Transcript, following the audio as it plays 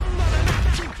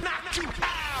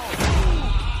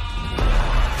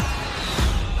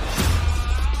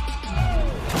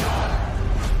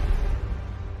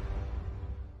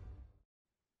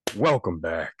Welcome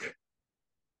back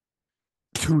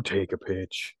to Take a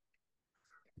Pitch.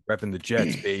 Repping the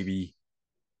Jets, baby.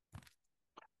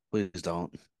 Please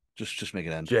don't. Just make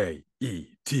it end.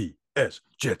 Jets,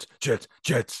 Jets, Jets,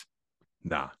 Jets.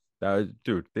 Nah,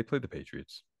 dude, they played the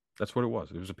Patriots. That's what it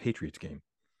was. It was a Patriots game.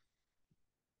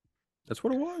 That's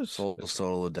what it was. Soul to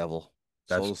soul of the devil.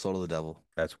 Soul That's to soul of the devil.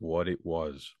 that's what it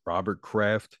was. Robert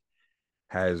Kraft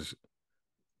has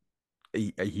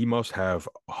he must have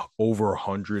over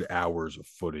 100 hours of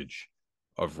footage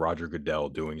of Roger Goodell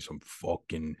doing some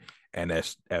fucking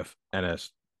NSFW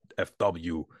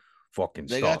fucking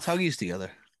They got stuff. tuggies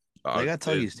together. They Uh, got it,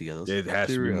 tuggies together. it Let's has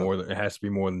be to be real. more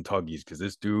than Tuggies because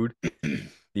this dude,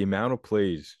 the amount of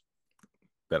plays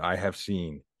that I have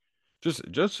seen, just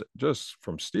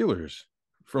from Steelers,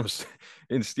 from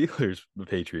in Steelers the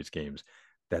Patriots games,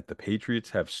 that the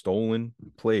Patriots have stolen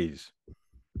plays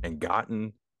and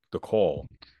gotten the call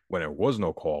when there was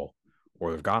no call,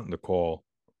 or they've gotten the call,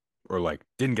 or like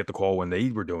didn't get the call when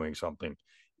they were doing something,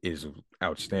 is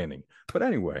outstanding. But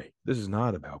anyway, this is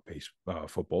not about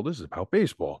football. This is about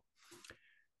baseball.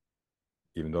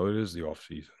 Even though it is the off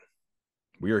season,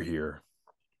 we are here.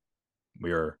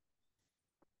 We are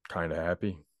kind of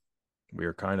happy. We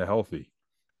are kind of healthy.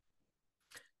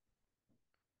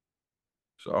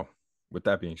 So, with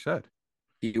that being said,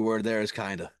 Key word there is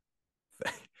kinda.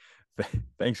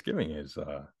 Thanksgiving is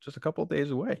just a couple of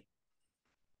days away.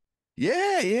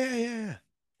 Yeah.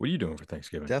 What are you doing for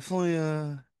Thanksgiving? Definitely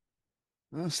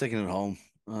I'm sticking at home.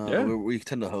 Yeah. We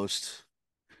tend to host.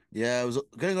 Yeah, I was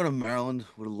gonna go to Maryland.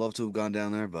 Would have loved to have gone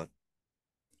down there, but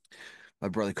my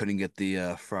brother couldn't get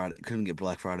the couldn't get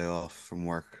Black Friday off from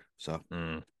work. So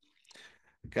Mm,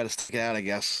 gotta stick it out, I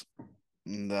guess.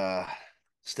 And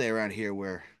stay around here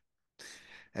where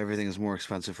everything is more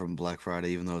expensive from Black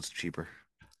Friday, even though it's cheaper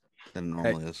than it hey,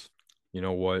 normally is. you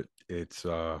know what? It's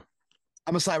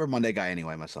I'm a Cyber Monday guy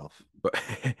anyway, myself. but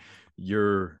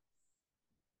you're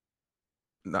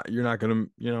you're not gonna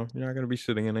you're not gonna be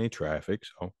sitting in any traffic,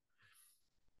 so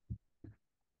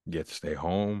you get to stay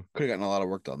home, Could have gotten a lot of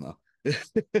work done though.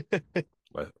 less Could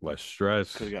have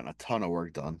stress. gotten a ton of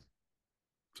work done.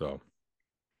 So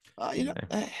Uh, you know,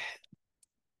 yeah, eh,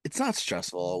 it's not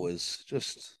stressful always.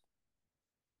 Just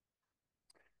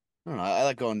I don't know. I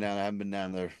like going down. I haven't been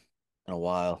down there in a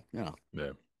while. yeah.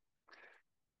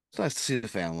 It's nice to see the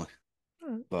family. All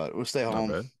right. But we'll stay Not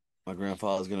home. bad. My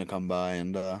grandfather's gonna come by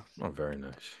and Oh, very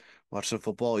nice. watch some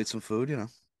football, eat some food.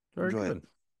 Very Enjoy it. good.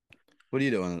 What are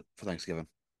you doing for Thanksgiving?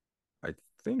 I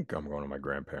think I'm going to my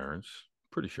grandparents.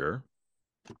 Pretty sure.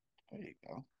 There you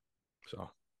go. So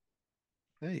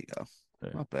There you go. yeah,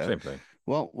 Not bad. same thing.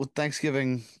 Well, with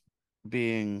Thanksgiving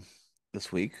being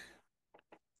this week,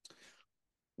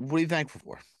 what are you thankful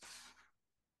for?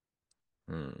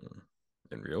 Hmm.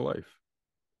 In real life,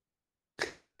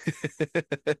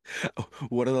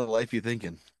 What other life you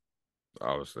thinking?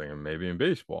 I was thinking maybe in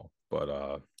baseball, but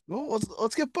Well,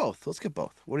 let's get both. Let's get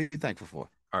both. What are you thankful for?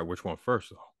 all right. Which one first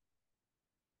though?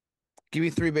 Give me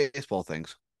three baseball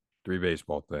things. Three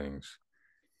baseball things.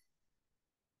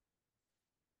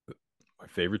 My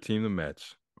favorite team, the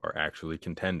Mets, are actually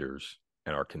contenders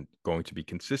and are going to be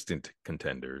consistent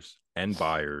contenders and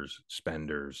buyers,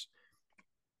 spenders,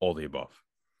 all the above.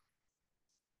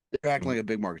 They're acting Been, like a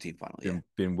big market team finally. Yeah.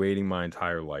 been waiting my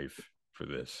entire life for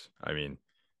this. I mean,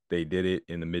 they did it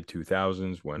in the mid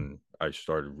 2000s when I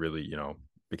started really,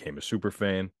 became a super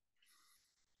fan.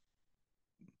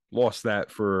 Lost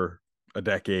that for a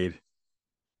decade,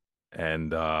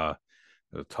 and it was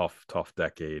a tough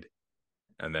decade.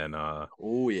 And then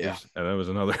Oh yeah. there was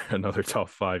another another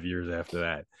tough 5 years after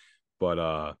that.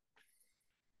 But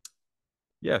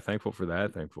yeah, thankful for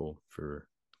that. Thankful for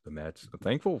the Mets.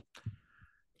 Thankful.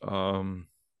 Um,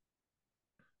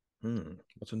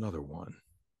 what's another one?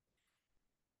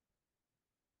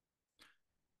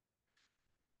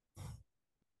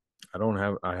 I don't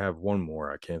have. I have one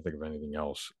more. I can't think of anything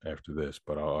else after this,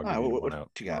 but I'll All right. give you What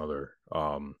you one got?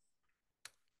 other.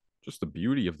 Just the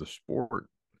beauty of the sport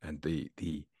and the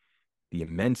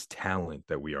immense talent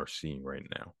that we are seeing right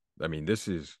now. I mean, this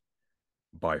is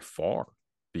by far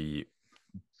the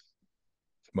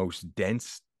most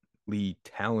densely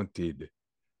talented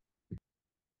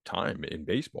time in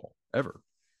baseball ever.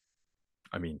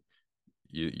 I mean,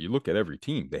 you look at every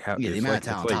team, they have Yeah, the amount of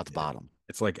talent, top to bottom.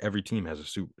 it's like every team has a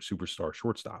superstar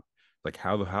shortstop. Like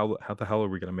how the hell are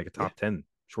we going to make a Yeah, top 10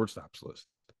 shortstops list,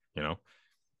 you know?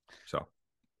 So,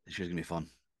 this year's gonna be fun.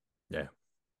 yeah,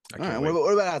 I All right. can't What wait. about,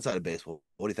 what about outside of baseball?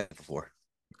 What are you thankful for?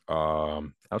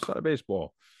 Outside of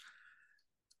baseball,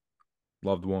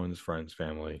 loved ones, friends,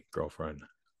 family, girlfriend.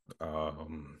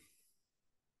 Um,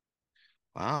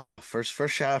 Wow. First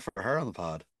shout out for her on the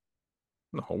pod.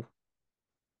 No,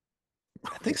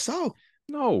 I think so.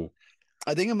 no,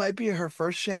 I think it might be her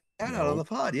first shout out on no, the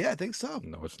pod. Yeah, I think so.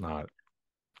 no. It's not.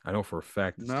 I know for a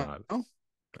fact it's No. not. All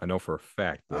I know for a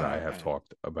fact that I have right.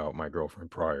 talked about my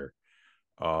girlfriend prior.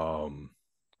 Um,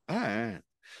 All right.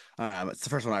 It's the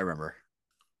first one I remember.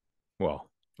 well,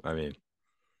 I mean,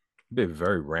 it'd be a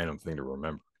very random thing to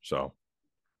remember, so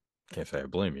can't say I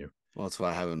blame you. Well, that's why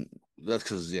I haven't. That's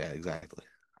because, yeah, exactly.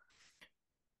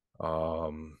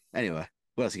 Um, Anyway,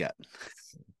 what else you got?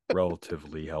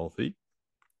 Relatively healthy.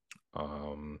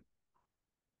 Um,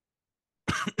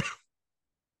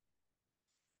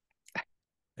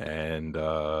 and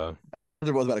They're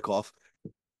both about to cough.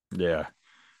 yeah,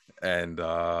 and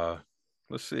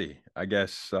let's see. I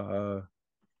guess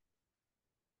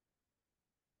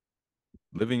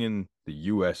living in the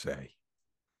USA.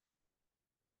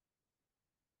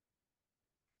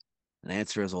 An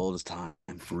answer as old as time.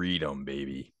 Freedom,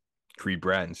 baby. Creed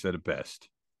Bratton said it best.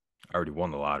 I already won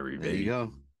the lottery, There you baby.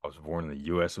 go. I was born in the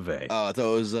US of A. Oh, I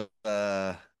thought it was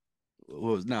what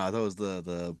was no, I thought it was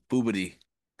the boobity.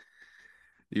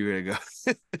 You were gonna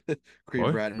go Creed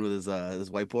What? Bratton with his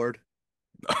whiteboard.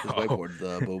 His Oh, whiteboard,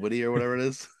 the boobity or whatever it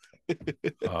is.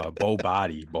 Bo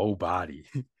Body, Bo Body.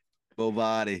 Bo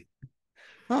body.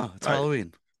 Oh, it's All right.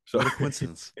 Halloween. So, What a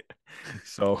coincidence.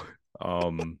 so,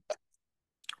 um,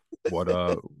 what,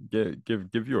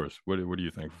 give yours. What do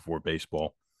you think for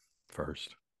baseball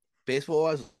first? Baseball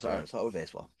was All sorry, right. let's start with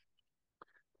baseball.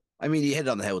 I mean, you hit it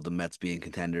on the head with the Mets being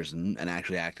contenders and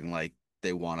actually acting like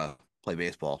they want to play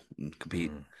baseball and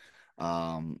compete. Mhm.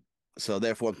 Um, so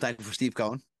therefore, I'm thankful for Steve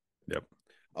Cohen Yep.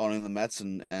 owning the Mets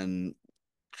and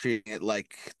treating it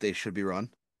like they should be run.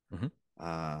 Hmm.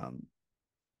 Um,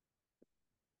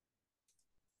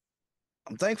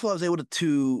 I'm thankful I was able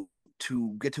to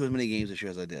get to as many games this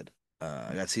year as I did.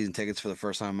 I got season tickets for the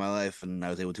first time in my life, and I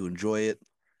was able to enjoy it.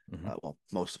 Hmm. Well,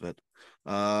 most of it.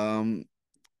 Um,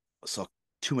 saw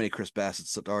too many Chris Bassett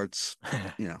starts.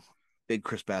 You know, big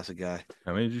Chris Bassett guy.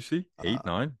 How many did you see? Eight, Uh,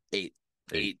 nine, eight,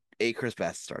 eight. eight Chris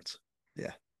Bassett starts.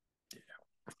 Yeah.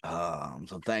 So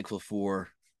I'm thankful for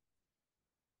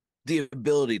the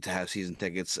ability to have season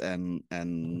tickets and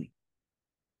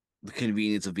the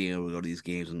convenience of being able to go to these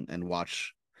games and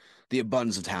watch the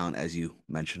abundance of talent, as you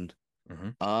mentioned.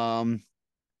 Hmm. Um,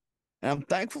 and I'm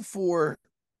thankful for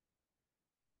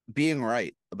being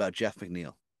right about Jeff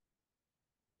McNeil.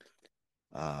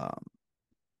 Um,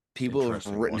 people have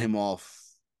Interesting written one. him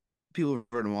off. People have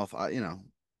written him off.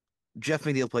 Jeff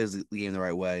McNeil plays the game the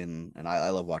right way, and I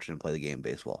love watching him play the game of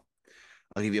baseball.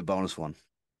 I'll give you a bonus one.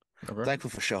 Okay. Thankful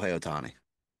for Shohei Ohtani.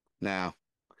 Now,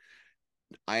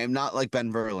 I am not like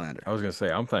Ben Verlander. I was gonna say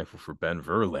I'm thankful for Ben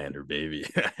Verlander, baby.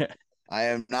 I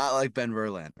am not like Ben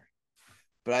Verlander,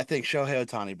 but I think Shohei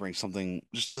Ohtani brings something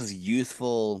just as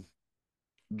youthful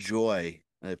joy,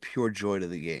 a pure joy to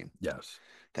the game Yes.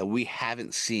 that we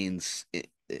haven't seen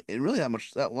in really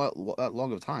that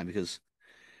long of a time because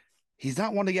he's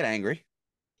not one to get angry.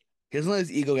 He doesn't let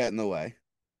his ego get in the way.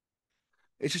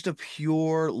 It's just a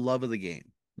pure love of the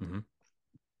game. Hmm.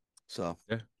 So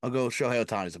Yeah, I'll go Shohei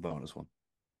Ohtani's a bonus one.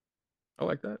 I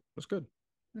like that. That's good.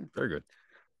 Yeah, Very good.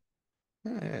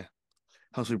 yeah.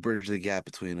 Helps me bridge the gap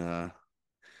between a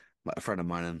friend of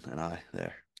mine and I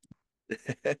there.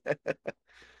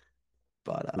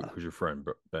 But Who's your friend,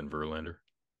 Ben Verlander?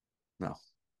 no,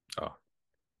 Oh,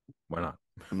 why not?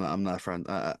 I'm not a friend.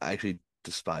 I actually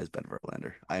despise Ben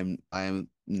Verlander. I am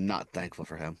not thankful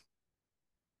for him.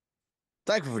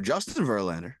 Thankful for Justin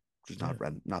Verlander, which is Yeah.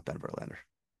 not Ben Verlander.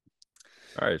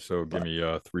 All right. So give But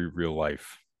me three real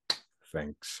life.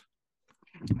 Thanks.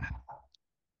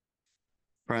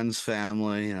 friends,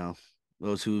 family,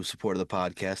 those who supported the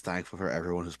podcast. Thankful for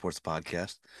everyone who supports the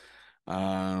podcast.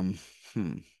 Um,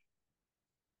 hmm.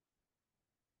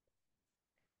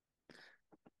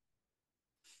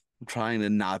 I'm trying to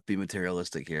not be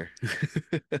materialistic here.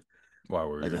 Why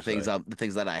were you Like gonna say? the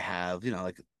things that I have,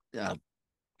 like uh,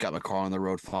 got my car on the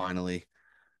road finally.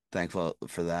 Thankful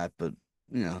for that, but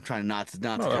trying not to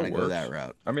No, that kind of go that works.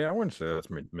 route. I mean, I wouldn't say that's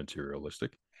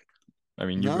materialistic. I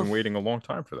mean, you've No, been waiting a long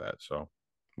time for that, so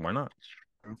why not?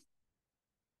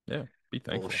 Yeah, be old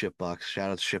thankful. shitbox.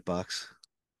 Shout out to shitbox.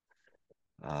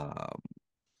 Um,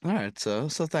 all right, so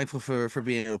thankful for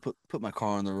being able to put my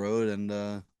car on the road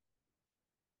and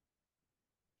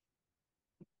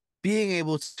being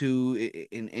able to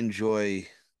enjoy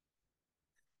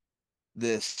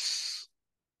this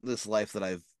this life that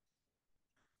I've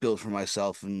built for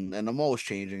myself, and I'm always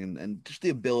changing, and just the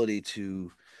ability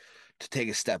to take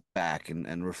a step back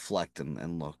and reflect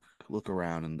and look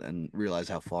around and realize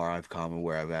how far I've come and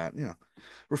where I've at.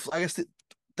 I guess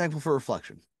thankful for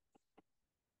reflection.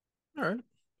 All right.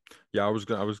 Yeah, I was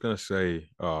gonna say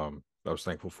I was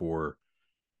thankful for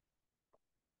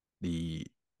the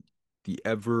the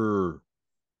ever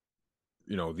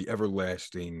the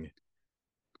everlasting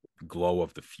glow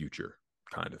of the future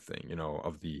kind of thing,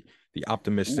 of the Ooh,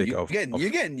 optimistic you're of getting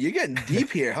you're getting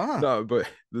deep here, huh? no, but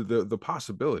the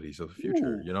possibilities of the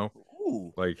future, Ooh,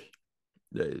 ooh. like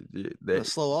Been a they,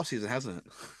 slow off season, hasn't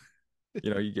it?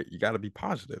 you got to be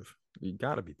positive. You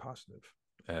got to be positive,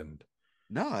 and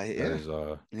No, that yeah. is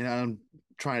I'm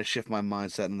trying to shift my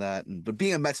mindset in that, but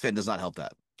being a Mets fan does not help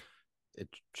that. it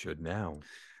should now.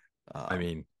 I Um,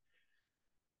 mean,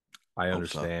 I hope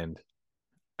so. understand.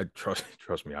 I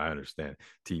trust me, I understand.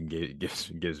 Team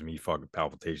gives me fucking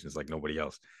palpitations like nobody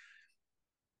else.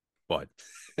 But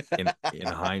in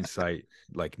hindsight,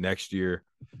 like next year,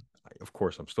 of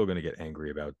course, I'm still gonna get angry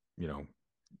about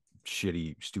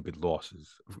shitty, stupid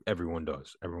losses. Everyone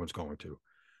does. Everyone's going to.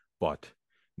 But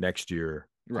next year,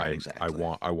 Right, exactly.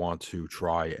 I want to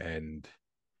try and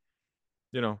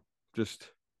you know just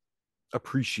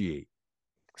appreciate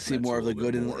the See Mets a more of the little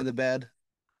bit good in more. the bad.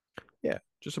 Yeah,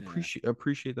 just Yeah.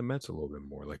 appreciate the Mets a little bit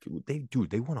more. Like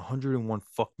they won 101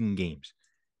 fucking games.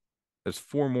 That's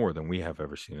four more than we have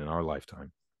ever seen in our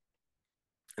lifetime,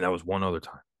 and that was one other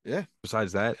time. Yeah.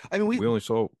 Besides that, I mean, we've I only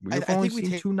think we seen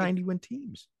take 290 win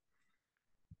teams.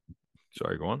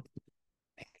 Sorry, go on.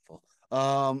 painful.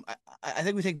 I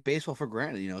think we take baseball for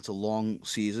granted. It's a long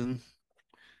season,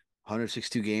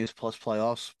 162 games plus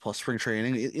playoffs plus spring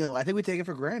training. I think we take it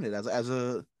for granted as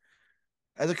a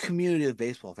community of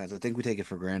baseball fans. I think we take it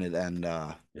for granted,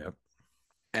 Yep.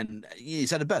 and you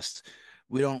said it best.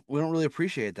 We don't really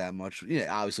appreciate it that much.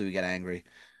 Obviously we get angry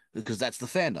because that's the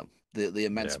fandom, the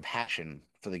immense Yeah. passion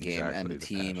for the game and the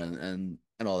Exactly the team passion.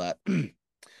 and all that.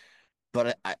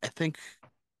 But I think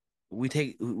we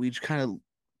just kind of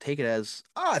take it as,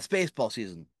 it's baseball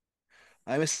season.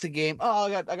 I missed the game. Oh,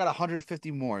 I got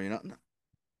 150 more.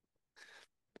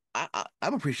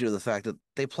 I'm appreciative of the fact that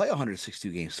they play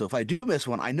 162 games. So if I do miss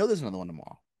one, I know there's another one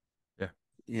tomorrow.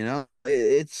 Yeah.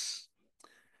 It's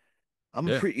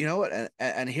Yeah. you know what?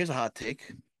 And here's a hot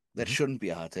take that Hmm. shouldn't be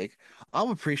a hot take. I'm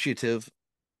appreciative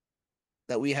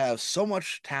that we have so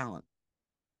much talent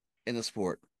in the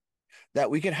sport that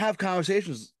we can have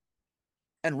conversations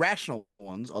and rational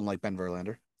ones, unlike Ben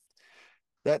Verlander,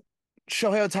 that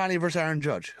Shohei Ohtani versus Aaron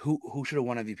Judge, who should have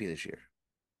won MVP this year?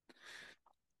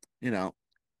 You know,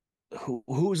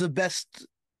 who's the best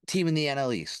team in the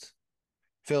NL East?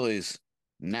 Phillies,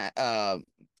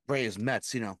 Braves,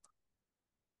 Mets.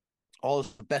 All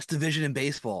the best division in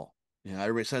baseball.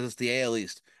 Everybody says it's the AL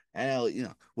East,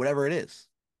 NL, whatever it is.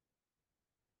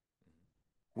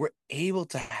 We're able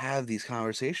to have these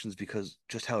conversations because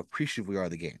just how appreciative we are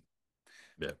of the game.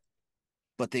 Yeah.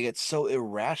 But they get so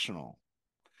irrational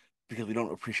because we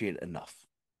don't appreciate it enough.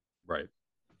 Right.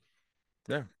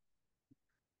 Yeah.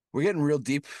 We're getting real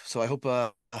deep, so I hope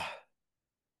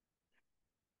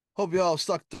you all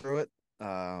stuck through it.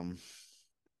 Um,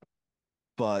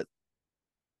 but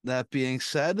that being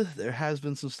said, there has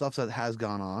been some stuff that has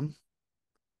gone on,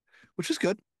 which is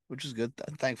good, which is good.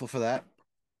 I'm thankful for that.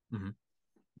 Hmm.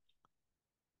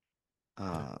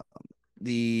 Yeah. Uh,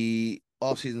 the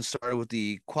offseason started with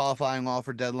the qualifying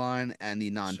offer deadline and the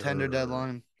non-tender Sir.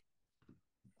 deadline.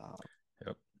 Uh,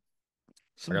 Yep. I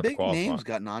some got the big qualifying. names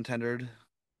got non-tendered.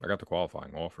 I got the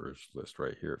qualifying offers list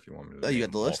right here if you want me to Oh, you name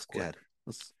got the them off list? Go quick. ahead.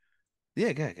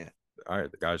 Yeah, go ahead, go ahead. All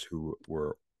right, the guys who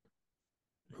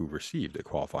received a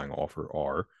qualifying offer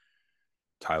are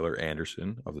Tyler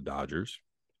Anderson of the Dodgers,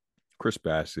 Chris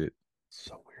Bassett,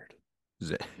 So weird.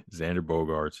 Z- Xander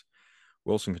Bogaerts,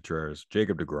 Wilson Contreras,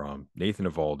 Jacob DeGrom, Nathan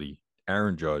Evaldi,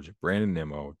 Aaron Judge, Brandon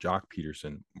Nimmo, Jock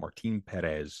Peterson, Martin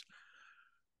Perez,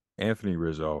 Anthony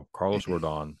Rizzo, Carlos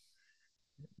Rodon,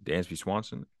 Dansby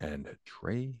Swanson, and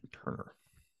Trey Turner.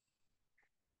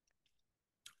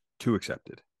 Two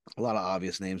accepted. A lot of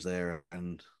obvious names there,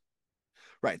 and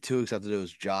right, two accepted. It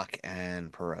was Jock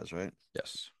and Perez, right?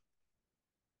 Yes.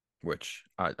 Which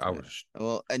I Yeah. was.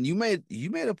 Well, and you made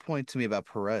a point to me about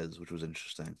Perez, which was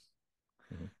interesting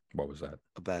Mhm. What was that?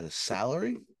 about his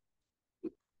salary.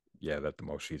 Yeah, that the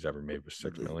most he's ever made was The,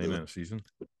 6 million the, in a season.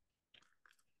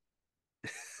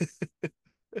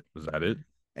 Was that it?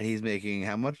 and he's making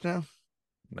how much now?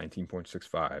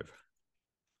 19.65.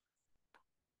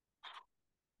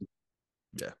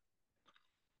 Yeah.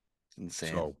 It's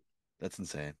insane. So That's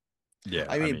insane. yeah,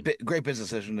 I mean, great business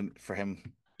decision for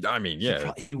him. He yeah.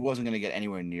 probably he wasn't going to get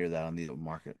anywhere near that on the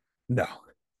market. No,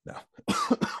 no,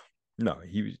 no.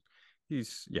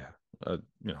 He's yeah. You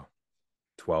know,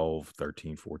 12,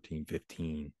 13, 14,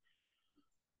 15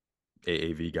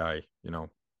 AAV guy.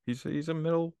 He's a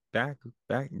middle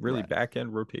really Right. back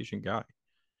end rotation guy.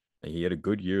 And he had a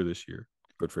good year this year.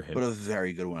 Good for but him. a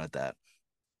very good one at that.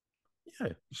 Yeah,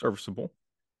 serviceable.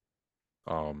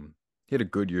 He had a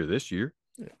good year this year.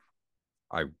 Yeah,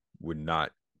 I would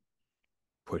not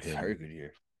put very him. good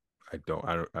year.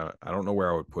 I don't know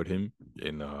where I would put him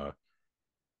in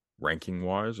ranking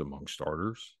wise among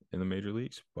starters in the major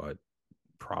leagues, but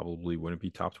probably wouldn't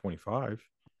be top 25.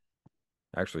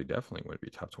 Actually, definitely wouldn't be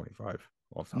top 25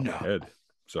 off the top of my No, head.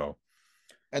 So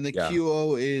and the yeah,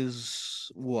 QO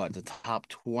is what, the top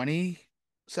 20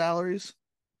 salaries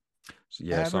so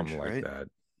yeah, average, right?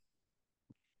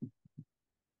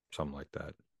 something like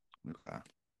that. Okay.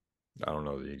 I don't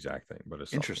know the exact thing, but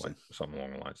it's Interesting. something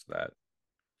along the lines of that.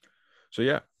 So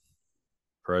yeah,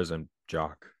 Perez and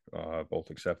Jock both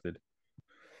accepted,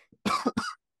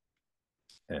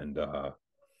 and the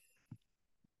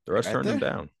You're rest right turned them there.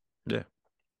 down. Yeah,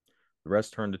 the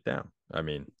rest turned it down. I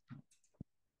mean,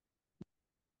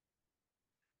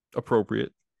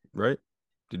 appropriate, right?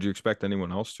 Did you expect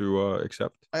anyone else to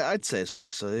accept? I'd say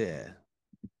so. Yeah,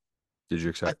 Did you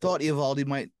I accept? thought Evaldi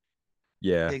might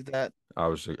Yeah, take that. I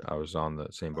was on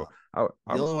the same Uh, boat.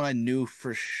 the only one I knew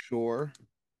for sure.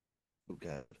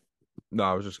 Okay. No,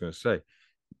 I was just gonna say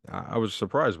I was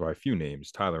surprised by a few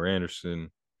names: Tyler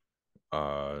Anderson,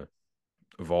 uh,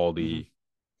 Hmm. Valdi,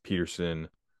 Peterson,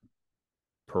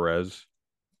 Perez.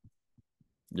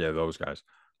 Yeah, those guys.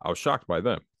 I was shocked by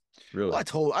them. Well, Really,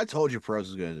 I told you Perez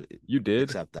was going to you did.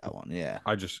 accept that one. Yeah.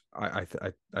 I just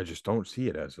don't see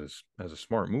it as a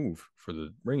smart move for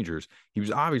the Rangers. He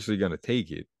was obviously going to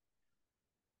take it,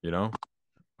 you know.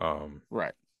 Um,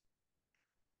 Right.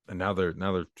 and now they're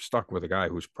stuck with a guy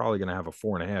who's probably going to have a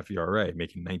 4.5 ERA,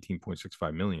 making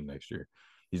 19.65 million next year.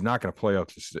 He's not going to play up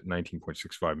to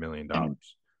 19.65 million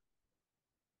dollars.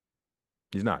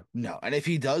 He's not. No, and if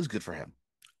he does, good for him.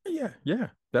 Yeah, yeah,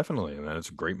 definitely, and that's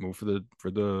a great move for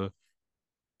the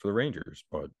Rangers.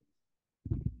 But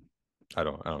I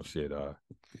don't see it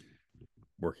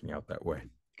working out that way.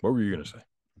 What were you going to say?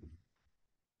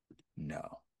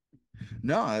 No.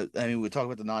 No, I mean, we talk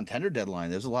about the non-tender deadline.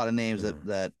 There's a lot of names Mm,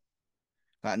 that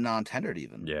got non-tendered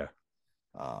even. yeah,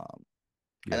 Um,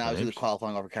 you and got the obviously the names.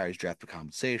 qualifying offer carries draft for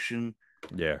compensation,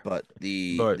 Yeah, but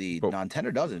the but the but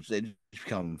non-tender doesn't. They just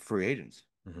become free agents.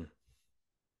 mhm.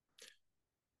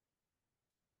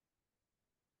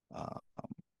 Uh,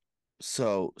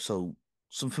 so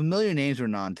some familiar names were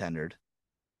non-tendered,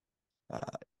 uh,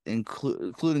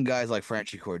 including guys like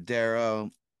Franchi Cordero,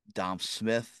 Dom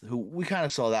Smith, who we kind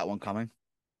of saw that one coming.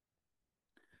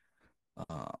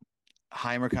 Uh,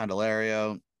 Heimer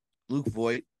Candelario, Luke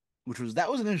Voigt, that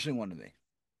was an interesting one to me.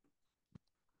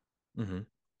 Mhm.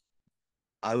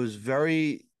 I was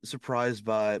very surprised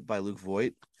by Luke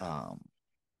Voigt.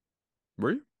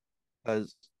 Were you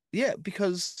Because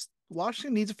because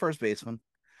Washington needs a first baseman.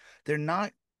 They're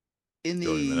not in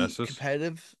Joey the Meneses?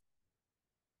 competitive.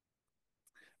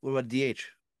 What about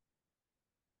DH?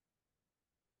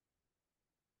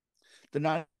 They're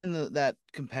not in that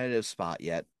competitive spot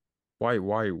yet.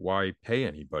 Why pay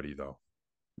anybody though?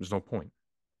 There's no point.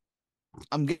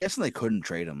 I'm guessing they couldn't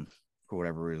trade him for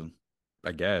whatever reason.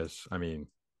 I guess. I mean,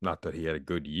 not that he had a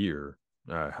good year.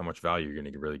 How much value you're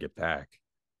going to really get back?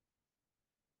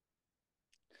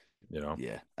 You know?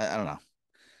 Yeah, I don't know.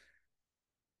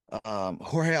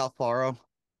 Jorge Alfaro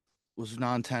was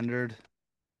non-tendered.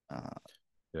 Uh,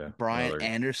 Yeah, Brian another.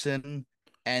 Anderson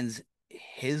ends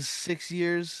his 6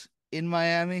 years in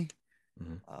Miami.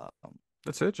 Mhm. Um,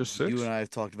 That's it. Just you and six. I have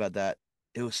talked about that.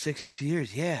 It was 6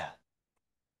 years. Yeah,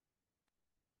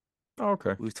 Oh,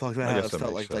 okay. we've talked about I how guess it that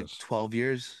felt makes like sense. 12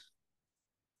 years.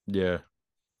 Yeah,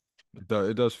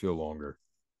 it does feel longer,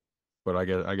 but I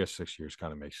guess 6 years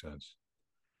kind of makes sense.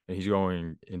 And he's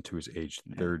going into his age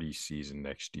Yeah. 30 season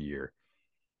next year.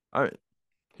 I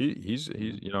he's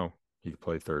Mhm. he could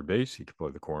play third base. He could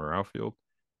play the corner outfield.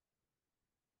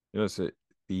 You know, it's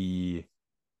the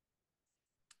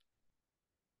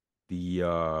the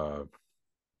uh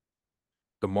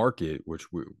the market,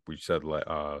 which we said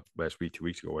last week, 2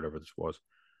 weeks ago, whatever this was,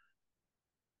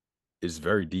 is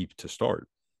very deep to start.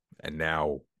 And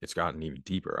now it's gotten even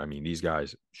deeper. I mean, these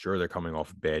guys, sure, they're coming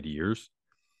off bad years,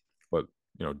 but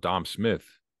Dom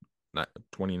Smith,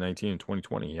 2019 and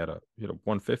 2020, he had a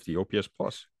 150 OPS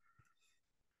plus.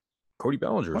 Cody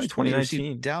Bellinger was 2020 received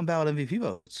 2019. down ballot MVP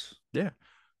votes. Yeah,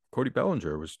 Cody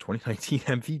Bellinger was 2019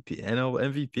 MVP, NL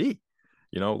MVP.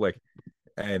 Like,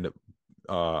 and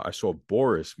I saw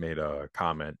Boris made a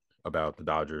comment about the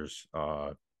Dodgers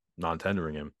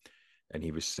non-tendering him, and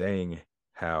he was saying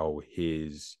how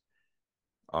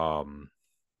um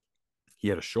he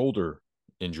had a shoulder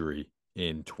injury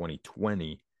in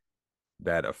 2020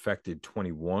 that affected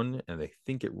 21, and I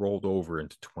think it rolled over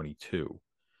into 22.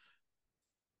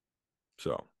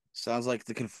 So, Sounds like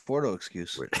the Conforto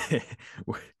excuse.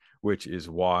 which is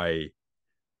why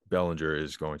Bellinger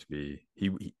is going to be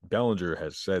Bellinger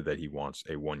has said that he wants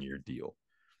a 1 year deal.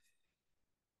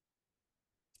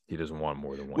 He doesn't want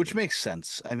more than 1 Which year. makes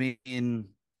sense. I mean,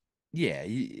 yeah,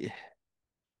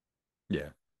 Yeah.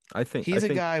 I he's a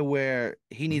think guy where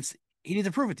he needs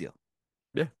a prove it deal.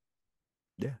 yeah,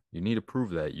 yeah. You need to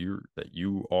prove that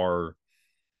you are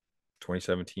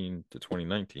 2017 to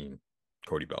 2019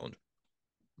 Cody Bellinger,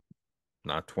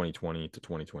 not 2020 to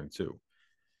 2022.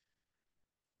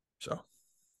 So,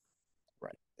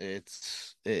 Right.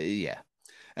 It's yeah.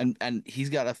 And he's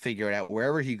got to figure it out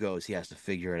wherever he goes. He has to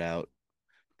figure it out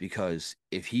because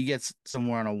if he gets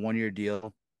somewhere on a 1 year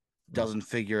deal, doesn't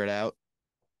figure it out,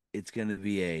 it's going to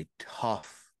be a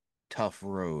tough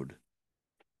road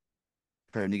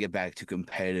for him to get back to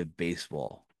competitive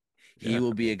baseball. He yeah,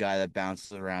 will I be a mean, guy that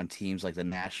bounces around teams like the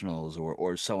Nationals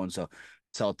or so and so,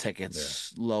 sell yeah.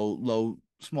 tickets, low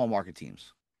small market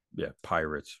teams. Yeah,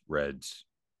 Pirates, Reds.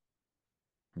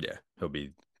 Yeah, he'll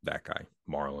be that guy.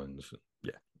 Marlins.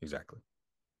 Yeah, exactly.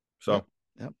 Yep. So,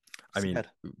 Yep. I mean, Sad.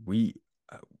 we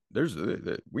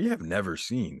we have never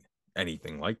seen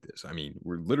anything like this. I mean,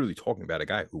 we're literally talking about a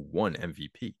guy who won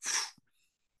MVP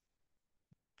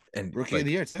and Rookie of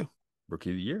the like year too. rookie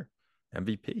of the year,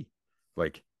 MVP,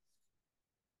 like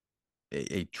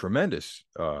a tremendous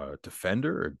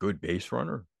defender, a good base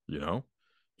runner. You know,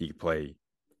 he could play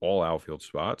all outfield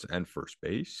spots and first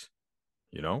base.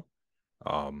 You know,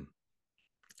 um,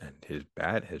 and his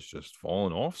bat has just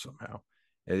fallen off somehow.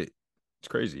 It's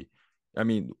crazy. I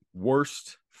mean,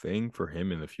 worst thing for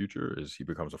him in the future is he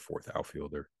becomes a fourth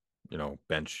outfielder,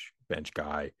 bench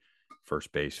guy,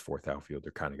 first base, fourth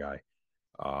outfielder kind of guy,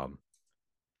 um,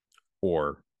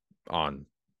 or on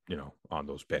on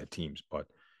those bad teams. But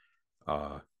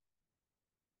uh,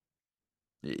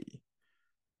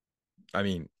 I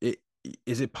mean,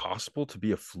 is it possible to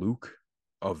be a fluke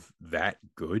of that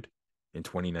good in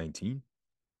 2019?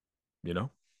 You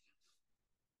know,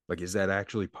 like is that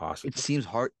actually It possible? seems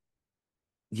hard.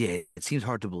 Yeah, it seems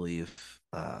hard to believe.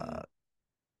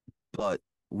 But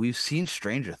we've seen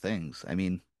stranger things. I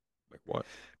mean, Like what?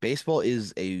 baseball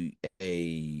is a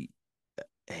a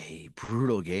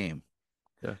brutal game.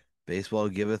 Yeah. Baseball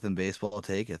giveth and baseball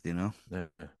taketh, you know? Yeah.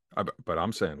 But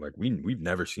I'm saying like we've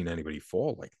never seen anybody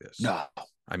fall like this. No,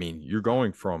 I mean, you're no.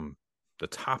 going from the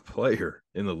top player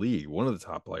in the league, one of the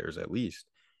top players at least,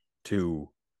 to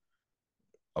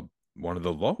a, one of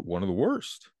the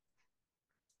worst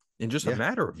in just a Yeah.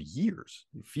 matter of years,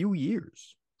 a few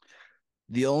years.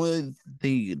 The only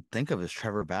thing you could think of is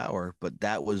Trevor Bauer, but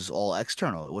that was all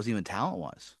external. It wasn't even talent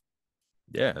wise.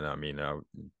 Yeah, and I mean,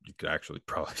 you could actually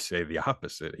probably say the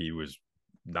opposite. He was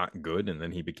not good, and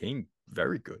then he became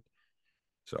very good.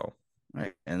 So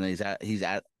Right. And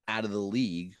then out of the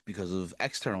league because of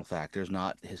external factors,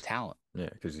 not his talent. yeah,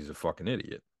 because he's a fucking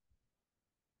idiot,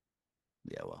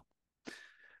 Yeah, well.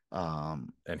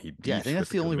 Um, and he yeah, I think beefs with that's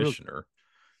the the only real commissioner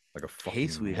like a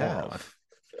case fucking we moron. have.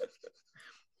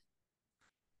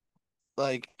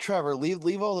 Like Trevor,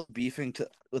 leave all the beefing to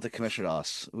with the commissioner to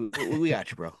us. We got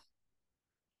you, bro.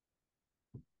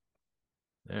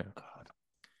 Yeah. God.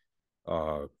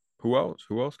 Uh, who else?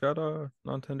 Who else got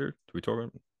non-tendered? Do we talk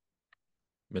about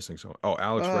missing someone? Oh,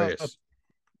 Alex Uh, Reyes.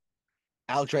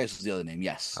 Alex Reyes was the other name.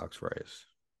 Yes, Alex Reyes.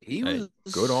 he Hey, was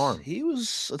good arm. he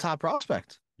was a top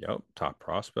prospect. Yep, top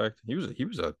prospect. He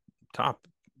was a top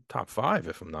top five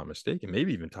if I'm not mistaken,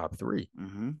 maybe even top three.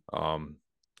 Mm-hmm. Um,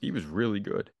 he was really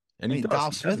good, and I mean, Dom he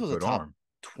has Smith a was a good top arm.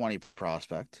 20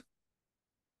 prospect,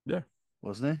 Yeah,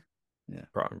 wasn't he? Yeah.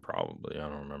 probably I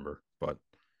don't remember, but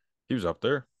he was up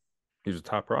there. He was a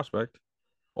top prospect.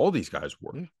 All these guys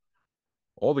were. Yeah.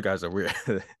 All the guys that we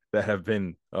that have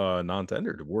been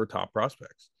non-tendered were top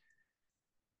prospects.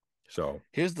 So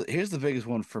Here's the biggest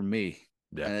one for me,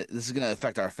 yeah. and this is going to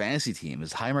affect our fantasy team.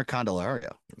 Is Heimer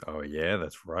Candelario? Oh yeah,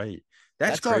 that's right.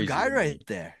 That's That's our crazy guy to me. right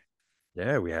there.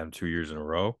 Yeah, we had him 2 years in a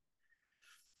row.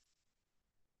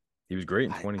 He was great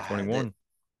in That 2021.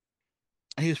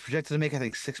 he was projected to make, I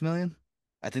think, 6 million.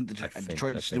 I think Detroit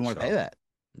I just didn't think want to pay so. that.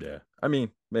 Yeah. I mean,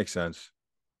 makes sense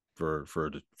for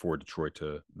Detroit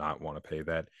to not want to pay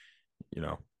that, you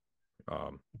know.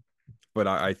 Um, but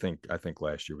I think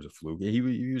last year was a fluke. He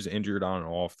was injured on and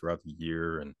off throughout the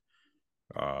year, and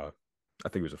uh, I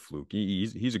think it was a fluke.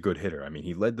 He's a good hitter. I mean,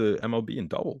 he led the MLB in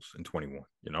doubles in 21.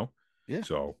 You know, Yeah,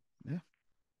 so yeah.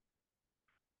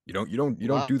 you don't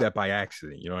Wow. do that by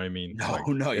accident. You know what I mean? No, Like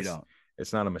no, you don't.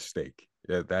 it's not a mistake.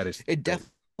 That is It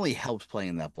definitely helps playing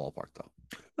in that ballpark, though.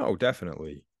 no,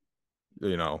 definitely.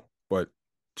 But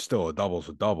still a double's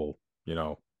a double. You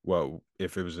know, well,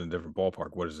 if it was in a different ballpark,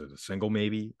 what is it? A single,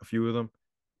 maybe a few of them,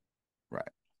 Right.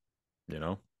 you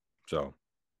know? So,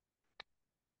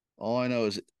 All I know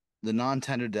is the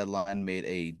non-tender deadline made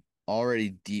a already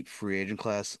deep free agent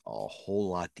class a whole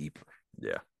lot deeper.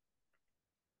 yeah.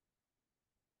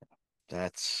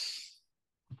 That's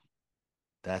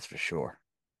that's for sure.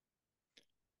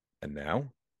 And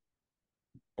now,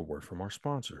 a word from our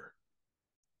sponsor.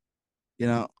 You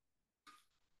know,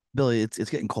 Billy, it's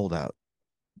getting cold out.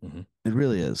 Hmm. It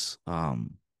really is.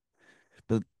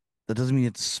 But that doesn't mean you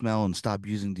have to smell and stop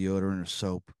using deodorant or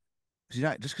soap. 'Cause you're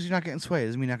not just because you're not getting sweaty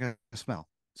doesn't mean you're not gonna smell.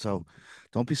 So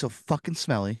don't be so fucking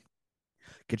smelly.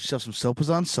 Get yourself some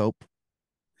Soapazon soap.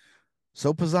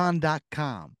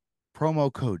 Soapazon.com.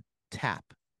 Promo code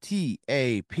TAP.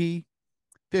 TAP.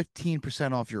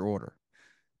 15% off your order.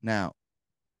 Now,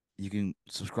 you can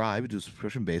subscribe, do a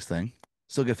subscription based thing,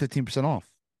 still get 15% off.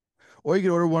 Or you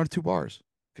can order 1 or 2 bars,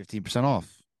 15%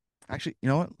 off. Actually, you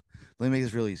know what? Let me make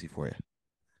this really easy for you.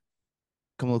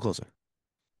 Come a little closer.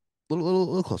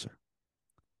 Little closer.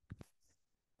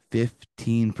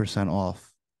 15%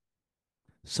 off.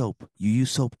 Soap. You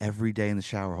use soap every day in the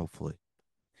shower, hopefully.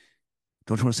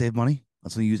 Don't you want to save money?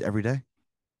 That's something you use every day.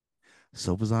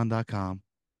 Soapazon.com.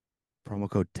 Promo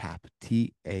code TAP.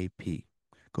 TAP.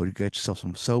 Go to get yourself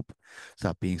some soap.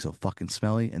 Stop being so fucking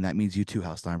smelly. And that means you too,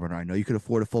 House Steinbrenner. I know you could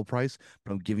afford a full price,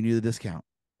 but I'm giving you the discount.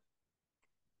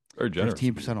 Very generous of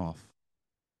you. 15% off.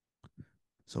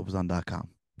 Soapazon.com.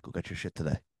 Go get your shit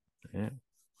today. Yeah.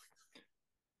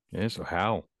 Yeah. So,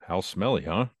 Hal smelly,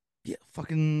 huh? Yeah,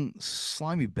 fucking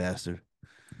slimy bastard.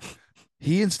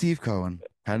 He and Steve Cohen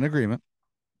had an agreement,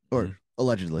 or Hmm.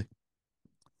 allegedly,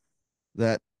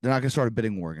 that they're not going to start a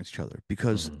bidding war against each other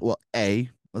because, Hmm. well,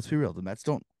 A, let's be real, the Mets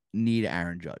don't need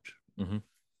Aaron Judge. Hmm.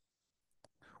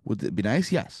 Would it be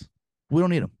nice? Yes. We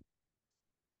don't need him.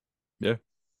 Yeah.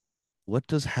 What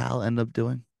does Hal end up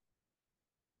doing?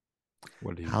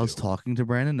 What did he Hal's do? talking to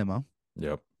Brandon Nimmo,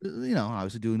 Yep.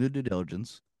 obviously doing the due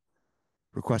diligence,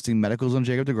 requesting medicals on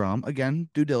Jacob DeGrom. Again,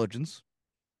 due diligence.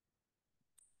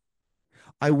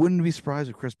 I wouldn't be surprised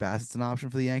if Chris Bassett's an option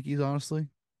for the Yankees, honestly.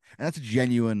 And that's a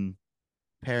genuine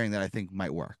pairing that I think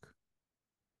might work.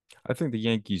 I think the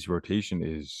Yankees rotation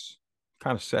is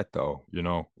kind of set though,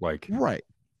 like Right.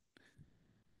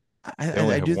 I, they I,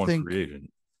 only I have do one think, free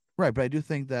agent. right, but I do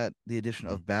think that the addition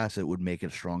Mhm. of Bassett would make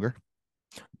it stronger,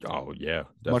 Oh yeah,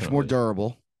 much more definitely.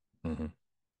 durable, Hmm.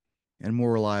 and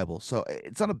more reliable. So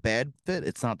it's not a bad fit.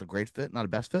 It's not the great fit, not a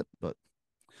best fit, but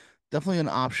definitely an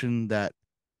option that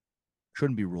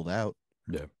shouldn't be ruled out.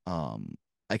 Yeah. Um,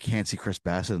 I can't see Chris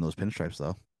Bassett in those pinstripes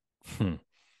though. Hmm.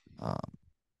 Um,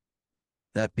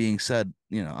 that being said,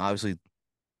 obviously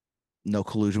no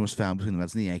collusion was found between the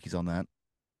Mets and the Yankees on that.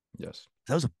 Yes.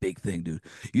 That was a big thing, dude.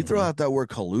 You throw Hmm. out that word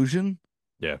collusion,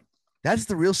 Yeah. that's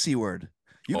the real C word.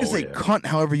 You can Oh say yeah. cunt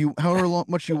however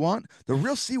much you want. The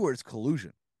real C word is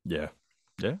collusion. Yeah.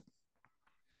 Yeah.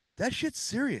 That shit's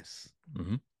serious.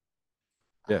 Hmm.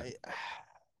 Yeah.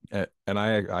 I And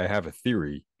I have a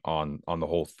theory on the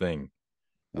whole thing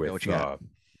okay, what with you got?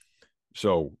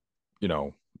 so you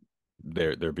know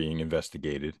they're being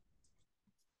investigated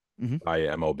Mm-hmm. by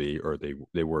MLB, or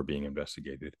they were being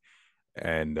investigated.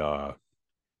 And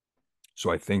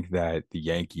so I think that the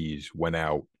Yankees went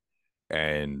out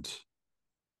and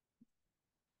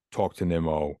talked to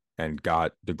Nimmo and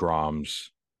got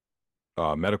DeGrom's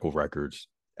medical records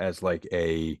as like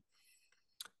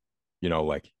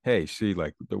like, hey, see,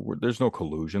 like there's no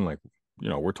collusion. Like,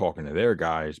 we're talking to their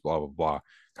guys, blah, blah, blah,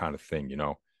 kind of thing.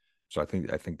 So I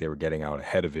think they were getting out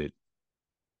ahead of it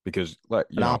because, like,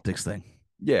 An optics thing.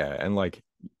 yeah. And like,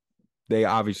 they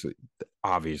obviously,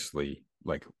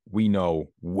 like, we know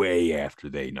way after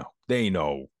they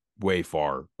know way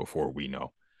far before we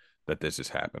know that this is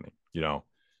happening.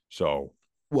 So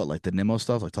What, like the Nimmo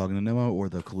stuff, like talking to Nimmo, or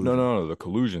the no, collusion? no, no, the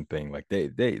collusion thing, like they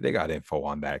got info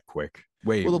on that quick,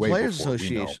 way, Well, way before we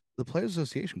know. The Players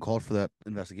Association called for that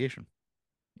investigation.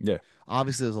 Yeah.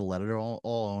 Obviously, there's a letter to all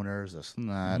owners, this and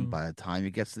that. And Mhm. by the time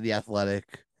it gets to the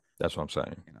Athletic, That's what I'm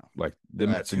saying. you know, Like, you the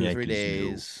know, that's Mets and 2 or 3 Yankees knew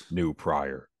days. knew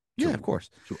prior Yeah, of to course.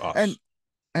 to And us.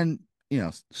 and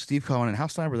Steve Cohen and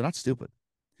House Steinberg, they're not stupid.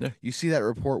 Yeah. You see that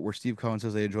report where Steve Cohen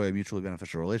says they enjoy a mutually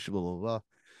beneficial relationship, blah blah blah.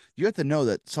 You have to know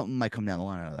that something might come down the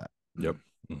line out of that. Yep.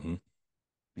 Hmm.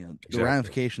 The Exactly.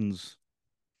 ramifications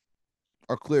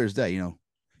are clear as day.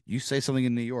 You say something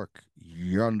in New York,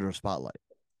 you're under a spotlight.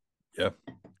 Yeah.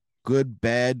 Good,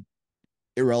 bad,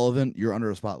 irrelevant, you're under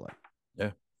a spotlight.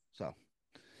 Yeah. So,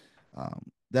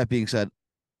 that being said,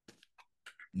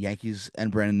 Yankees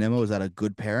and Brandon Nimmo, is that a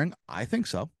good pairing? I think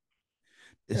so.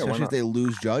 Yeah. Why Especially if not? they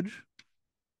lose Judge.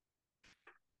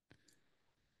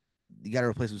 you got to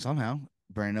replace him somehow.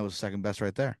 Brandon Nimmo was second best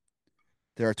right there.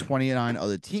 There are 29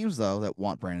 other teams though that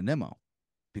want Brandon Nimmo,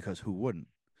 because who wouldn't?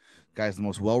 Guy's the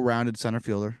most well-rounded center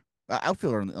fielder,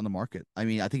 outfielder on the market. I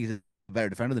mean, I think he's a better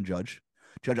defender than Judge.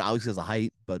 Judge obviously has a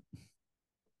height, but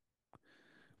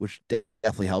which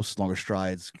definitely helps. Longer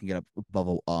strides, can get up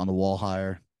above on the wall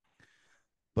higher.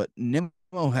 But Nimmo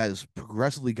has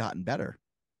progressively gotten better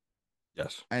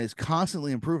Yes. and is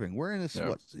constantly improving. We're in this, Yeah.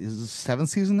 what is this, seventh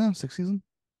season now? Sixth season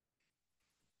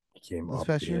He came this up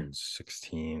past year. in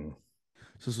 16.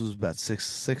 So this was about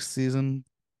sixth season,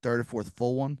 third or fourth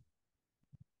full one.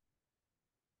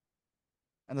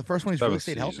 And the first one he's really Seventh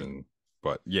stayed healthy. season,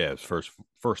 but yeah, his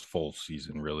first full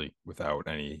season really without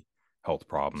any health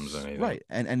problems or anything. Right.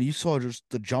 And you saw just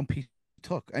the jump he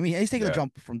took. I mean, he's taking the Yeah,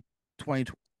 jump from 20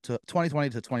 to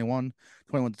 2020 to 21,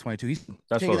 21 to 22. He's that's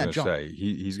what taking I that was gonna jump. say.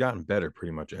 He's gotten better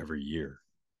pretty much every year.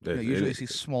 Usually you see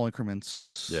small increments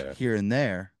Yeah, here and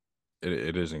there,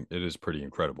 it is pretty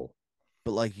incredible.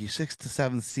 but like your sixth to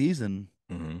seventh season,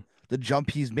 Hmm. the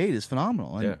jump he's made is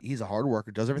phenomenal. And Yeah, he's a hard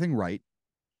worker, does everything right.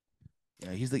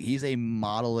 Yeah, he's a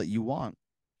model that you want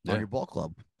on yeah. your ball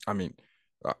club. I mean,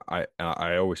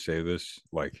 I always say this.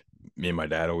 Like me and my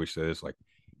dad always say this. Like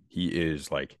he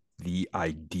is like the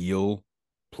ideal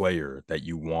player that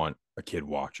you want a kid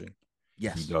watching. He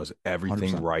Yes, does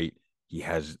everything 100%. right. He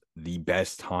has the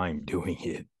best time doing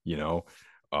it, you know?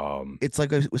 It's like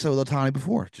we said with Otani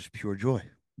before, just pure joy.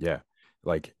 Yeah.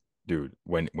 Like, dude,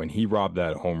 when he robbed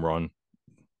that home run,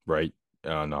 right,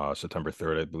 on September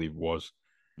 3rd, I believe it was,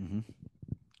 Hmm.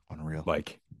 Unreal.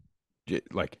 like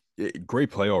great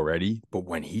play already, but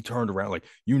when he turned around, like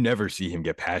you never see him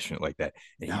get passionate like that.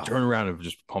 And he No, turned around and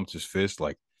just pumped his fist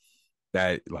like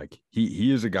that. Like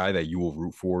he is a guy that you will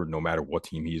root for no matter what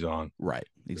team he's on. right,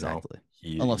 You know, exactly.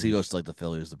 Unless he goes he's to like the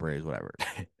Phillies, the Braves, whatever.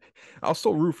 I'll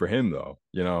still root for him though,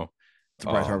 you know. It's a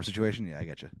Bryce Harper situation. Yeah, I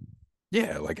get you.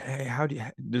 Yeah, like hey, how do you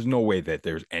there's no way that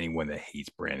there's anyone that hates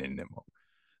Brandon Nimmo.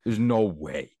 There's no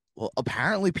way. Well,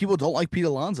 apparently people don't like Pete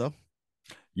Alonso.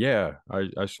 Yeah,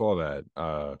 I saw that.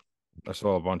 I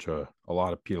saw a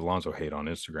lot of Pete Alonso hate on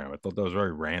Instagram. I thought that was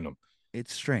very random.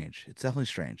 It's strange. It's definitely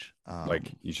strange.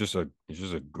 Like he's just a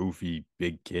goofy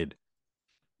big kid.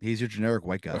 He's your generic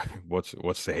white guy.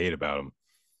 What's the hate about him?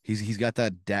 He's got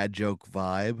that dad joke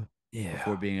vibe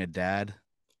before Yeah, being a dad.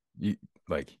 you,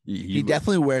 like He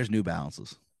definitely wears New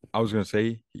Balances. I was gonna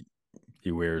say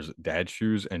he wears dad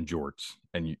shoes and jorts,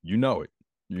 and you know it.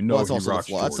 You Well, know that's he also rocks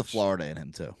that's the jorts. Florida in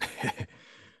him too.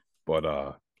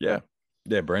 But yeah,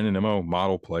 yeah, Brandon Nimmo,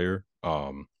 model player.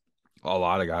 A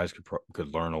lot of guys could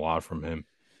learn a lot from him.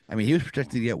 I mean, he was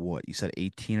projected to get what you said,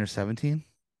 18 or 17.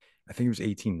 I think it was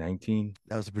 18, 19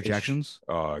 That was the ish. projections.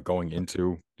 Going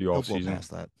into the He'll off blow season,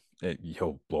 past that.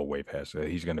 he'll blow way past it.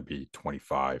 He's going to be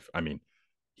 25. I mean,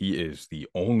 he is the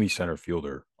only center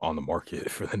fielder on the market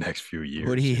for the next few Could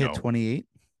years. he You hit know, 28?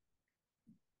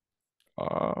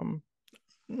 um,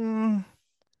 mm,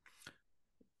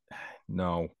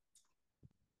 no,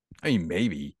 I mean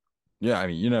maybe. Yeah, I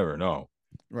mean you never know.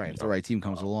 Right. You If the know, right team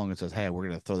comes along and says, "Hey, we're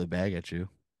gonna throw the bag at you,"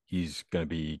 he's going to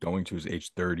be going to his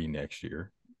age 30 next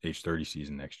year, age 30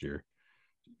 season next year.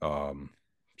 Um,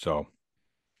 so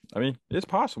I mean, it's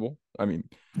possible. I mean,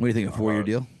 what do you think? A 4 year uh,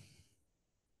 deal?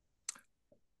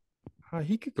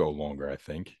 he could go longer, I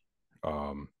think.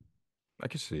 Um, I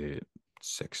could see it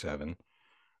 6, 7.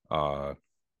 Uh,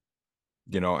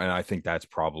 and I think that's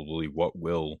probably what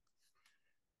will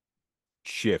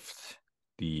shift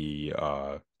the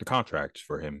contracts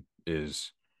for him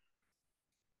is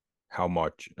how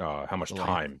much The length.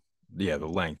 time, yeah, the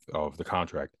length of the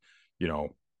contract. You know,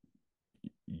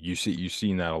 you've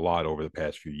seen that a lot over the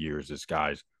past few years. This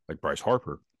guys like Bryce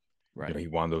Harper, Right. he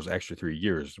wanted those extra 3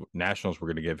 years. Nationals were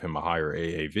going to give him a higher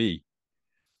AAV,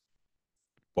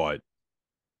 but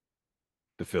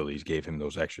the Phillies gave him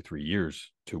those extra 3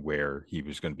 years to where he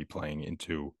was going to be playing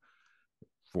into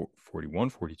 41,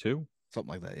 42, Something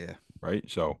like that. Yeah. right?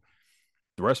 So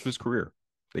the rest of his career,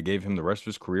 they gave him the rest of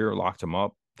his career, locked him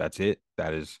up. That's it.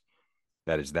 That is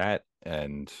that.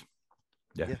 And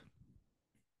yeah, Yeah.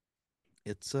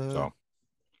 It's so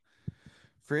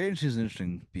free agency is an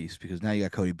interesting beast because now you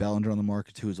got Cody Bellinger on the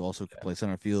market too, who's also could yeah, play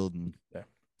center field, and yeah,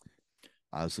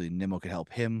 obviously Nimmo could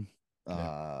help him.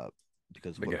 yeah.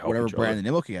 Because They can help whatever each other. Brandon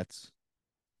Nimmo gets,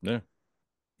 Yeah,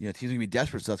 teams gonna be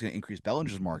desperate, so that's gonna increase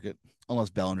Bellinger's market unless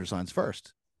Bellinger signs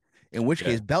first. In which yeah,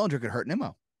 case, Bellinger could hurt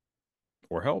Nimmo.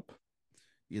 or help.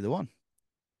 Either one.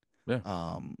 Yeah,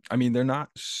 Um, I mean they're not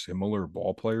similar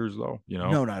ball players though,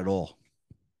 no, not at all.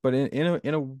 but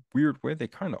in a weird way they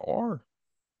kind of are.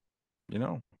 You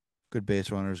know, Good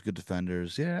base runners, good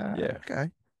defenders. Yeah, yeah,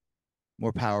 okay.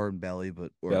 More power and belly,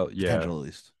 but or yeah, potential at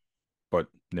least. but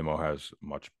Nimmo has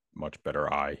much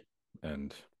better eye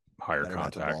and higher Better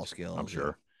at the ball contact, I'm skills. Yeah.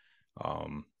 sure.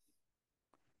 Um,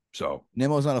 so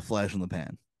Nemo's not a flash in the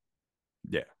pan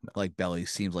yeah, like Belly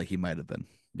seems like he might have been.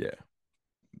 yeah.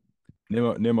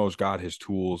 Nimmo's got his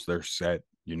tools. They're set.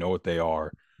 You know what they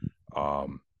are.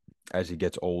 Um, as he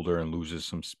gets older and loses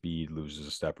some speed, loses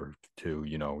a step or two,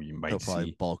 you He'll might probably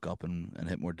see bulk up and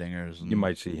hit more dingers. you And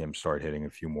might see him start hitting a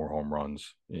few more home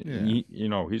runs. yeah,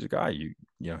 He's a guy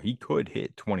he could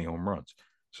hit 20 home runs.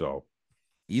 So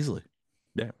easily.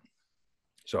 yeah,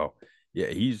 so yeah,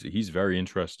 he's very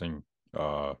interesting.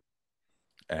 Uh,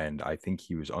 and I think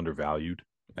he was undervalued,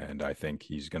 and I think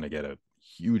he's gonna get a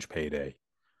huge payday.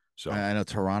 So I know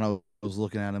Toronto was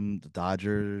looking at him, the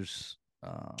Dodgers,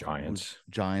 who's Giants,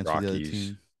 Giants for the other Rockies,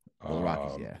 team. Well, the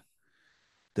Rockies, um, yeah.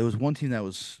 There was one team that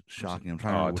was shocking. I'm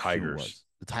trying to remember which team it Tigers. was.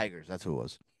 The Tigers, that's who it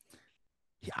was.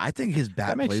 Yeah, I think his That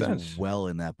bat makes plays sense. well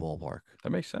in that ballpark. That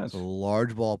makes It's a sense.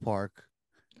 large ballpark.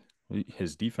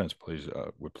 His defense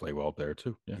would play well there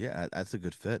too. Yeah, Yeah, that's a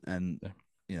good fit. And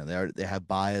yeah. they have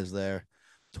Baez there.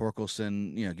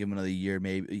 Torkelson, give him another year,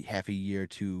 maybe half a year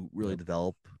to really Yep.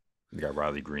 develop. You got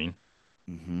Riley Green.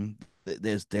 hmm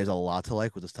There's a lot to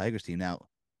like with this Tigers team. Now,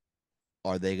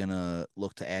 are they gonna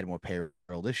look to add more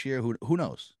payroll this year? Who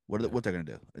knows Yeah, what they're gonna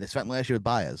do? They spent last year with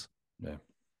Baez. yeah.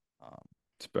 Um,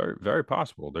 It's very very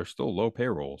possible. They're still low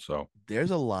payroll, so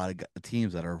there's a lot of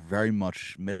teams that are very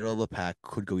much middle of the pack,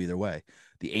 could go either way.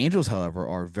 The Angels, however,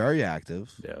 are very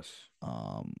active. yes.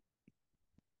 Um,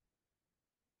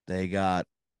 they got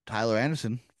Tyler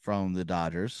Anderson from the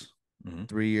Dodgers, Hmm.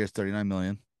 3 years, 39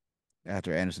 million.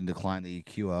 After Anderson declined the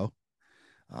QO,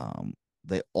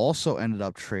 they also ended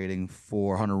up trading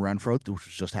for Hunter Renfroe,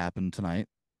 which just happened tonight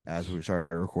as we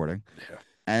started recording, Yeah,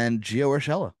 and Gio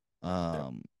Urshela. yeah,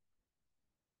 Um,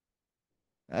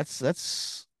 that's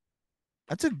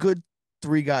a good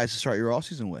three guys to start your off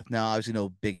season with. Now, obviously, no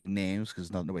big names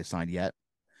because nobody signed yet,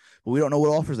 but we don't know what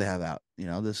offers they have out.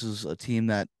 This is a team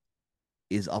that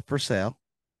is up for sale,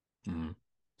 hmm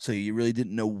so you really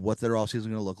didn't know what their off season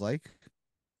going to look like.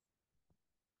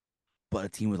 But a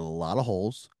team with a lot of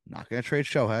holes, not going to trade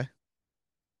Shohei.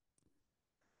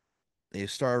 They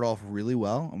started off really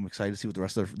well. I'm excited to see what the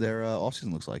rest of their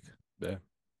offseason looks like. yeah,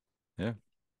 yeah.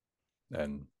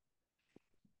 And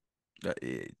uh,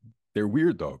 it, they're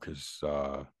weird though because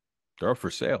they're up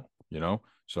for sale.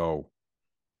 So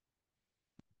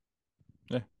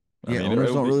yeah. I Yeah, mean, owners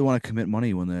it'll don't be really want to commit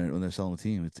money when they're selling the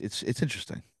team. It's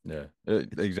interesting. yeah,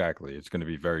 It's exactly. It's going to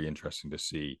be very interesting to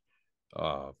see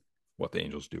uh what the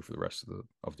Angels do for the rest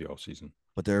of the off season.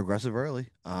 but they're aggressive early.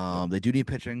 Yeah. They do need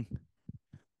pitching.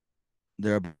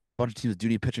 There are a bunch of teams that do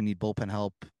need pitching, need bullpen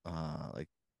help. Like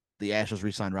the Astros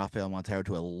re-signed Rafael Montero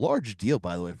to a large deal,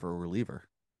 by the way, for a reliever.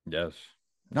 Yes.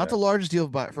 Not Yeah. the largest deal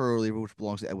for a reliever, which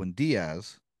belongs to Edwin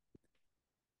Diaz,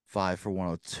 5 for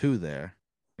 102 there.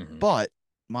 Hmm. But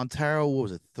Montero, what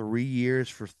was it, 3 years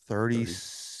for 30,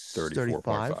 30,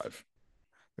 35, 34.5.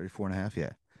 34 and a half?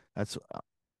 Yeah. That's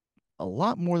a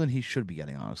lot more than he should be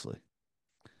getting, honestly.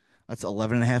 That's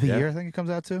 11 and a half a Yeah. year, I think it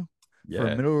comes out to. For a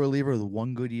Yeah. middle reliever with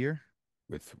one good year,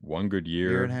 With one good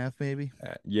year and a year, half, maybe.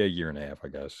 yeah, year and a half, I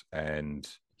guess. And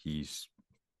he's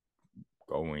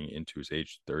going into his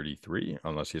age 33,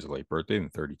 unless he has a late birthday, then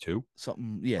 32.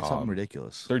 Something Um,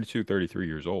 ridiculous. 32, 33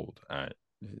 years old.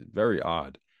 Very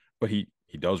odd. But he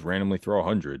does randomly throw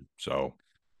 100. So,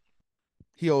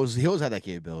 He always had that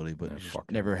capability, but just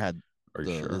fucking, never had are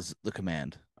you sure? the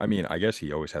command. I mean, I guess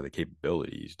he always had the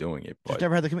capability. He's doing it. Just But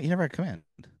never had the command. He never had command.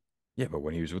 yeah, but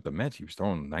when he was with the Mets, he was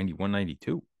throwing 91,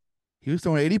 92. He was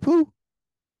throwing 80 poo.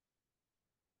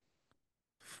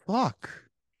 Fuck.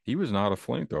 He was not a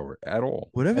flamethrower at all.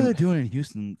 Whatever they're And doing in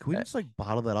Houston, can we just like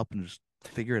bottle that up and just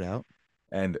figure it out?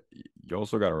 And you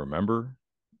also got to remember,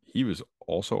 he was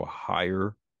also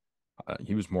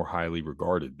he was more highly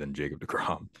regarded than Jacob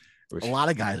DeGrom, A which, lot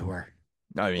of guys were.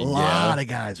 I A mean, lot of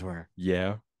guys were.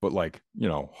 yeah, but like,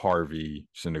 Harvey,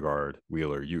 Syndergaard,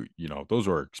 Wheeler, those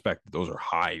are expected. Those are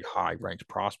high ranked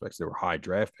prospects. They were high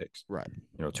draft picks. Right.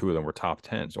 Two of them were top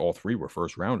 10s. All three were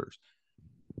first rounders.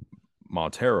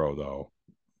 Montero, though,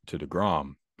 to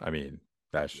DeGrom, I mean,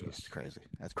 that's Yeah, it's just crazy.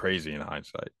 That's crazy in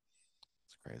hindsight.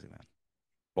 It's crazy, man.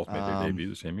 Both made their debut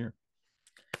the same year.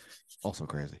 Also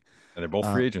crazy. And they're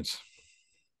both free agents.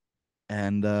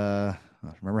 And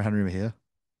remember Henry Mejia?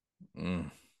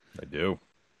 I do.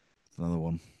 It's another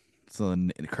one. It's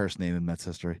another cursed name in Mets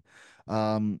history.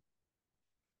 Um,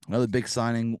 Another big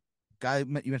signing. Guy you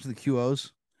mentioned the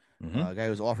QOs. Mm-hmm. Guy who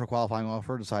was offered a qualifying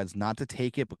offer decides not to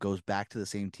take it, but goes back to the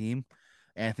same team.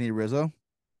 Anthony Rizzo,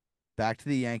 back to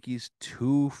the Yankees,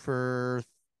 2 for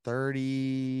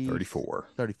 30, 34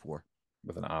 34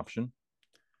 with an option.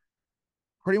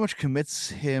 pretty much commits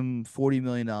him $40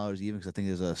 million even because I think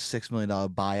there's a $6 million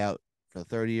buyout for the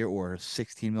third year or a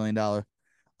 $16 million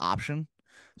option.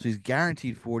 So he's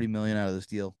guaranteed 40 million out of this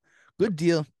deal. Yep. Good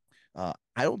deal. I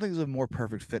don't think there's a more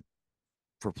perfect fit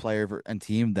for player and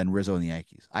team than Rizzo and the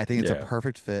Yankees. I think it's a Yeah.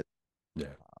 perfect fit.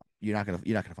 Yeah. You're not gonna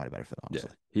find a better fit, Yeah.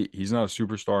 honestly. He's not a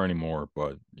superstar anymore,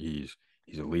 but he's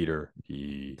a leader.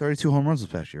 32 home runs this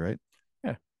past year, right?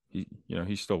 Yeah.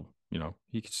 He's still,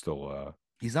 he could still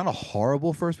He's not a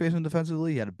horrible first baseman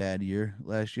defensively. He had a bad year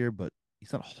last year, but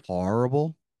he's not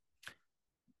horrible.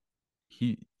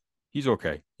 he he's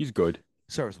okay. He's good.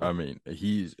 I Serviceable. mean,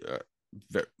 he's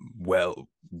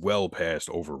well past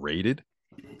overrated,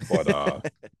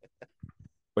 but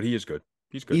but he is good.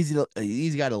 He's good.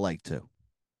 Easy guy to like too,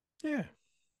 Yeah.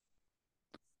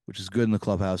 which is good in the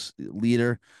clubhouse.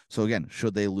 Leader. So again,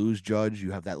 should they lose Judge,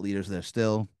 you have that leaders there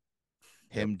still.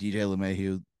 Yep. Him, DJ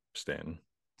LeMahieu, Stanton.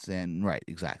 Stan. Right,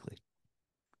 exactly.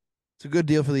 It's a good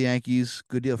deal for the Yankees.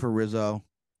 Good deal for Rizzo.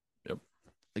 Yep.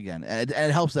 Again, and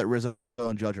it helps that Rizzo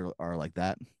and Judge are like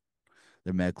that.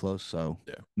 They're mad close, so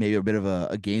Yeah. maybe a bit of a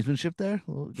gamesmanship there,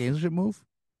 a little gamesmanship move,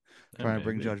 trying to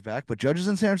bring Maybe. Judge back. But Judge is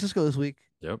in San Francisco this week,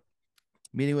 Yep.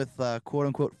 meeting with quote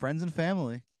unquote friends and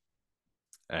family.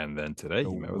 And then today The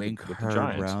he met wink with the heard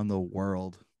Giants. around the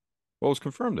world. Well, it was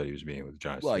confirmed that he was meeting with the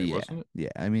Giants Well, today, yeah, wasn't it? yeah.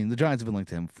 I mean, the Giants have been linked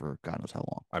to him for God knows how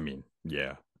long. I mean,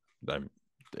 yeah. I'm,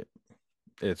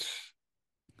 it's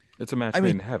a match I made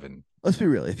mean, in heaven. let's be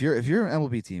real. If you're an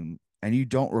MLB team and you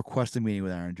don't request a meeting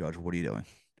with Aaron Judge, what are you doing?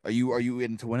 Are you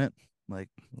in to win it? Like,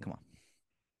 come on.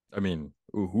 I mean,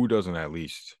 who doesn't at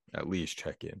least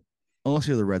check in? Unless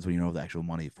you're the Reds when you don't have the actual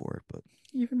money for it, but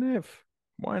Even if,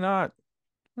 why not?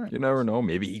 right. You never know.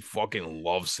 Maybe he fucking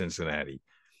loves Cincinnati.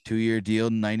 2-year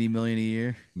deal, 90 million a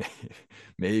year.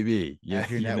 Maybe. Yeah,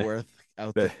 your net worth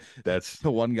out that that's to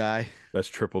one guy. that's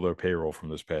triple their payroll from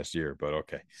this past year, but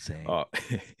okay. Same.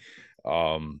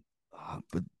 Um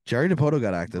But Jerry Dipoto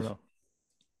got active. well,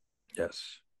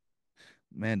 yes.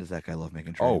 Man, does that guy love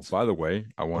making Oh, trades. by the way,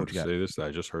 I wanted What to you got? say this that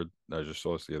I just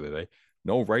saw this the other day.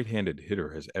 No right-handed hitter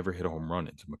has ever hit a home run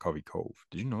into McCovey Cove.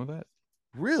 Did you know that?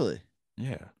 Really?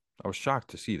 Yeah. I was shocked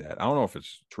to see that. I don't know if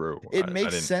it's true. It I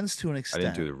makes didn't sense to an I didn't do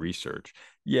extent. the research.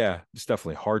 Yeah, it's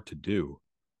definitely hard to do,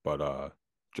 but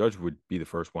Judge would be the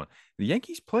first one. The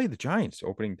Yankees play the Giants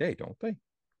opening day, don't they?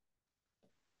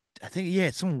 I think, yeah,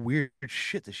 it's some weird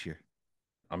shit this year.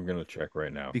 I'm gonna check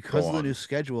right now. Because Go of the on. new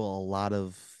schedule, a lot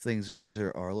of things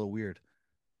are a little weird.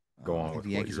 Go I on think with the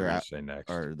what Yankees you're are gonna out, say next.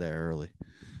 are there early.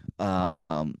 But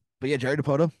yeah, Jerry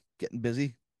Dipoto getting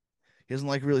busy. He doesn't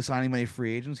like really signing many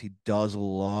free agents. He does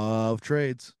love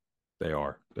trades. They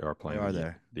are playing They are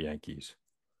there. the Yankees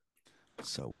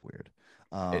So weird.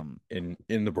 in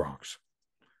the Bronx.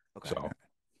 Okay. So,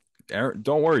 Aaron,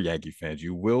 don't worry, Yankee fans.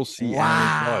 You will see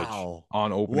Aaron Judge Wow.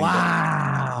 on opening day.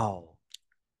 Wow.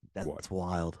 That's What?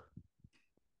 wild.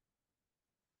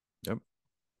 Yep.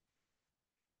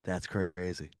 That's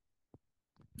crazy.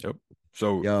 Yep.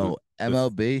 So, Yo,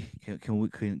 MLB, can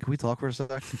we talk for a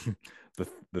sec?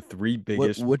 the three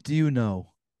biggest What do you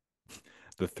know?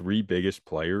 the three biggest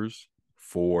players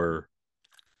for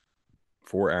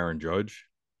Aaron Judge: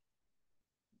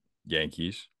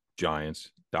 Yankees,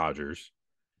 Giants, Dodgers,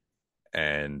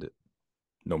 and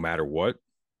no matter what,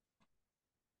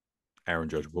 Aaron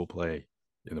Judge will play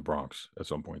in the Bronx at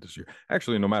some point this year.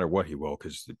 Actually, no matter what, he will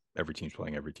because every team's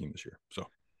playing every team this year. So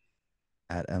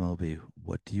At MLB,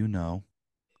 what do you know?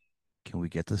 Can we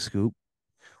get the scoop?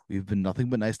 We've been nothing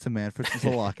but nice to Manfred since the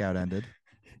lockout ended.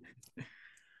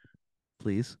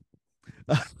 Please.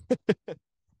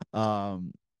 No,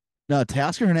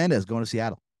 Teoscar Hernandez going to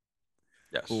Seattle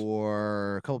yes,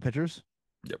 for a couple pitchers.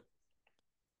 yep.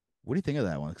 What do you think of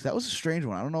that one? Because that was a strange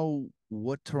one. I don't know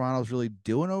what Toronto's really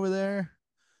doing over there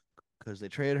because they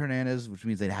traded Hernandez, which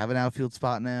means they'd have an outfield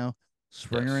spot now.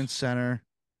 Springer in Yes. center.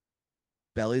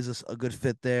 Belly's a good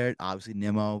fit there. Obviously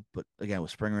Nimmo, but again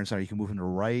with Springer in center, you can move him to the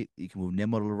right. You can move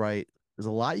Nimmo to the right. There's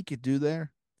a lot you could do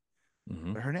there.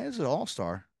 Mm-hmm. But Hernandez is an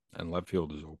all-star. And left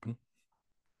field is open.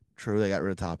 True, they got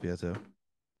rid of Tapia too.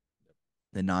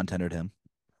 They non-tendered him.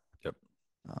 Yep.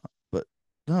 But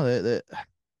no, they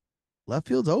left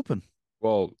field's open.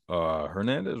 Well,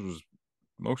 Hernandez was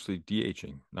mostly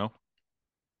DHing. No.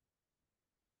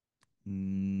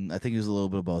 I think he was a little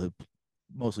bit of both.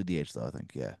 Mostly DH though. I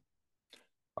think, yeah.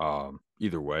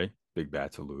 Either way, big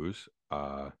bat to lose.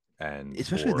 And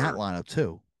Especially in that lineup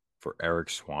too. For Eric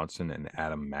Swanson and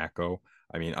Adam Macko.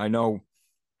 I mean, I know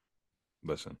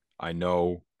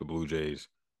the Blue Jays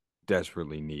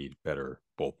desperately need better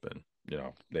bullpen.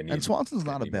 They need. And Swanson's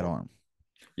not a bad more. arm.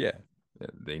 Yeah,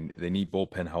 they need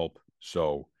bullpen help.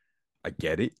 So I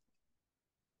get it.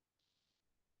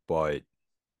 but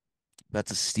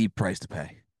That's a steep price to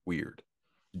pay. weird.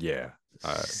 Yeah.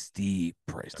 Steep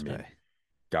price I to mean, pay.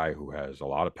 guy who has a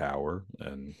lot of power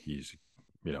and he's,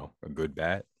 a good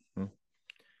bat. Hmm.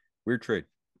 Weird trade.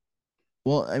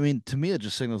 Well, I mean, to me, it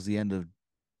just signals the end of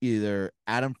either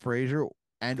Adam Frazier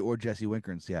and or Jesse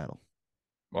Winker in Seattle.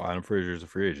 Well, Adam Frazier's a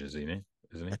free agent, isn't he?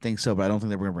 Isn't I he? think so, but I don't think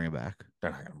they're going to bring him back.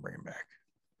 They're not going to bring him back.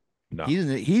 No.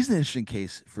 He's an interesting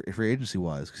case for free agency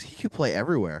wise because he could play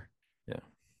everywhere. Yeah.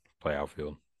 Play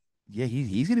outfield. Yeah,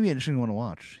 he's going to be an interesting one to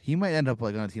watch. He might end up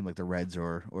like on a team like the Reds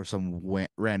or some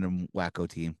random wacko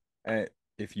team. And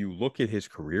if you look at his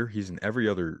career, he's an every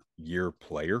other year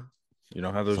player. You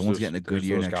know how Someone's getting a good there's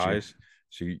year those next year. guys.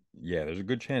 So yeah, there's a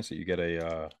good chance that you get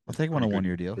I'll take him on pretty a good 1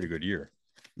 year deal. pretty good year.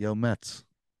 Yo, Mets,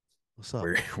 what's up?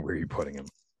 Where are you putting him?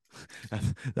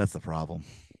 That's the problem.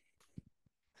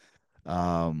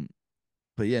 Um,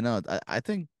 but yeah, no, I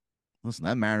think listen,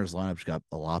 that Mariners lineup just got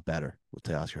a lot better with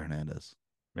Teoscar Hernandez.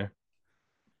 Yeah.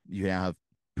 You have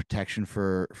protection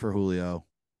for Julio.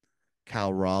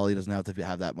 Cal Raleigh doesn't have to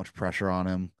have that much pressure on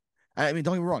him. I mean,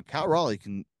 don't get me wrong, Cal Raleigh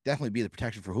can definitely be the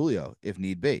protection for Julio if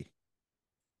need be,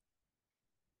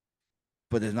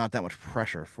 but there's not that much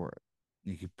pressure for it.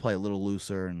 You can play a little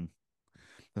looser and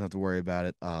don't have to worry about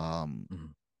it.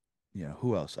 Mhm.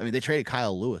 Who else? I mean, they traded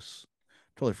Kyle Lewis.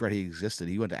 Totally forgot he existed.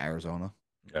 He went to Arizona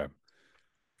Yeah.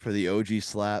 for the OG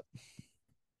slap,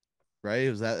 right?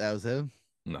 Was that was him?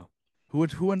 No. Who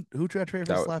tried to trade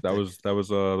for the slap dick? That was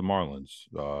the Marlins.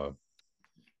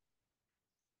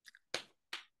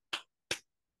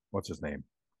 What's his name?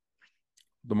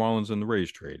 The Marlins and the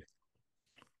Rays trade.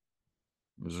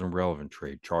 It was an irrelevant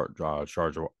trade. Oh,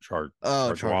 Chargois,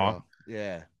 Charger.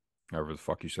 Yeah. however the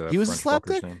fuck you say that He was a French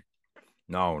fucker's slapdick? name.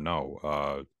 No, no.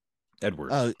 Oh,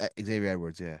 Edwards. Xavier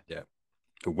Edwards, yeah. Yeah.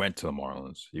 Who went to the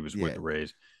Marlins. He was with Yeah. the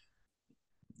Rays.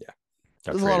 Yeah.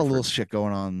 There's a lot of little shit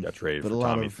going on, Got traded but a for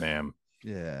lot Tommy of Pham.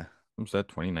 yeah. What was that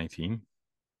 2019?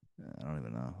 I don't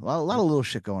even know. A lot of little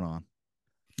shit going on.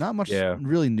 Not much Yeah.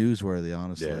 really newsworthy,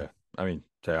 honestly. Yeah. I mean,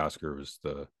 Teoscar was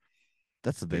the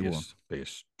That's the big one.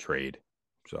 biggest trade.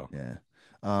 So Yeah.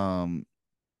 Um,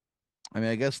 I mean,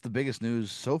 I guess the biggest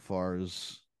news so far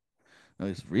is, at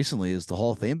least recently, is the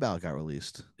Hall of Fame ballot got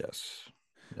released, yes.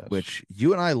 Yes. which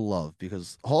you and I love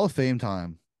because Hall of Fame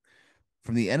time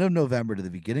from the end of November to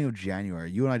the beginning of January,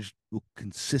 you and I just will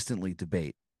consistently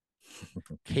debate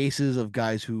cases of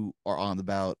guys who are on the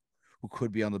ballot, who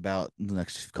could be on the ballot in the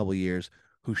next couple of years,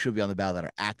 who should be on the ballot that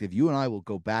are active. You and I will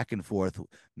go back and forth.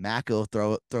 Mac will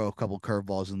throw a couple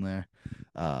curveballs in there.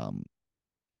 Um,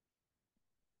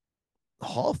 the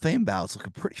Hall of Fame ballots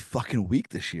looking pretty fucking weak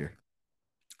this year.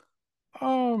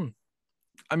 Um,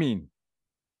 I mean,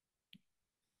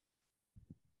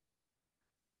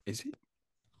 is it?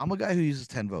 I'm a guy who uses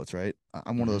 10 votes, right?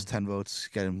 I'm one of those Mhm. 10 votes,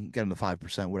 get him to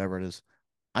 5%, whatever it is.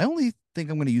 I only think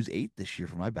I'm going to use 8 this year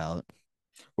for my ballot.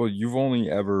 Well, you've only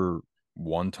ever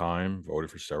one time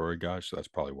voted for steroid guys, so that's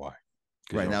probably why.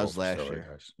 Because Right, you and don't that vote was for last steroid year.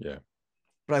 guys. Yeah.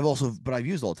 But I've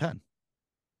used all 10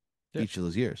 Yeah. each of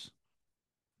those years.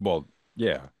 Well,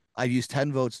 yeah. I've used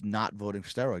 10 votes not voting for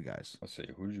steroid guys. Let's see.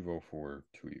 Who did you vote for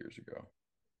 2 years ago?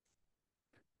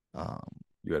 Um,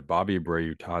 You had Bobby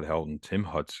Abreu, Todd Helton, Tim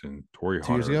Hudson, Torrey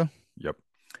 2 years Hunter. ago. Yep.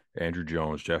 Andrew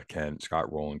Jones, Jeff Kent,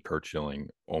 Scott Rowland, Kurt Schilling,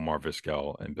 Omar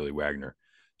Vizquel, and Billy Wagner.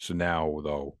 So now,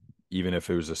 though, even if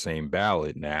it was the same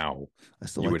ballot, now I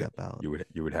still you like would that ballot.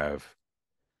 you would have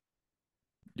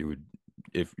you would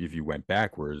if you went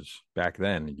backwards back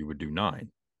then, you would do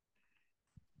 9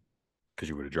 because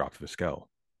you would have dropped Vizquel.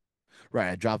 Right,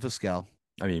 I dropped the scale.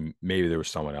 I mean, maybe there was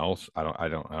someone else. I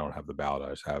don't have the ballot.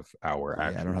 I just have our Yeah,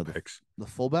 I don't actual have picks. the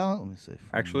full ballot. Let me see. From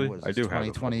Actually, what is I this? do have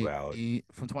the full ballot. 2020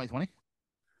 from 2020.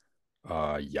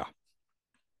 Yeah.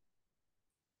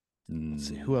 Let's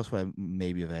see. Who Mm, else would I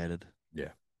maybe have added?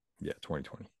 yeah. Yeah,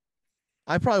 2020.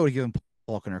 I probably would have given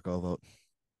Paul Konerko a vote.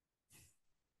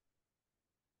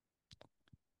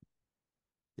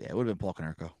 Yeah, it would have been Paul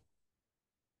Konerko.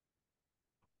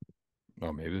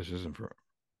 Oh, maybe this is oh,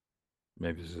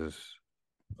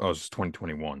 this is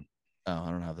 2021. Oh,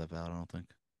 I don't have that ballot. I don't think.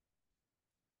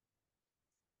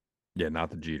 Yeah,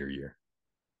 not the Jeter year.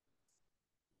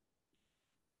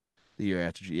 The year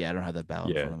after. Yeah, I don't have that ballot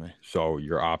in Yeah. front of me. So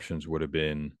your options would have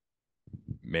been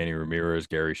Manny Ramirez,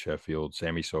 Gary Sheffield,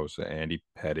 Sammy Sosa, Andy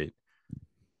Pettit,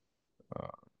 uh,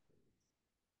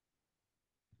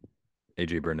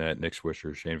 AJ Burnett, Nick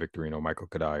Swisher, Shane Victorino, Michael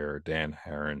Kadire, Dan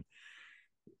Herron,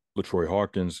 LaTroy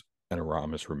Hawkins, and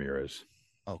Aramis Ramirez.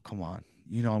 Oh, come on.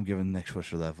 You know I'm giving Nick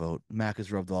Swisher that vote. Mac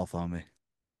has rubbed off on me.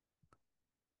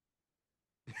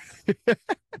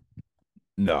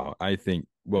 No, I think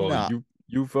well No,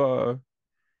 you've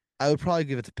I would probably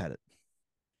give it to Pettit.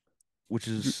 which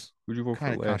is Who'd you vote for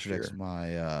kind of last contradicts year?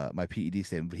 my PED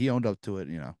statement. But he owned up to it.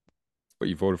 But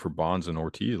you voted for Bonds and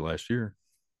Ortiz last year.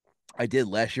 I did.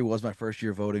 Last year was my first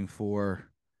year voting for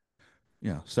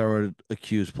steroid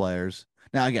accused players.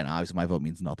 Now, again, obviously, my vote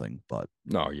means nothing. But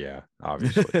No, yeah,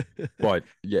 obviously. But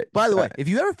yeah, by the way, if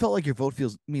you ever felt like your vote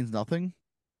feels means nothing,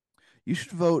 you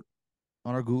should vote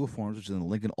on our Google Forms, which is in the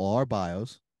link in all our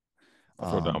bios, I'll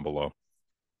throw um, down below.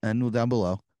 and down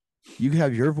below. You can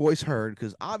have your voice heard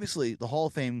because obviously the Hall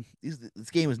of Fame,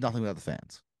 this game is nothing without the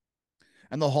fans,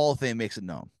 and the Hall of Fame makes it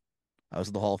known. I was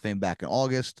at the Hall of Fame back in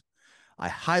August. I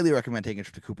highly recommend taking a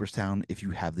trip to Cooperstown if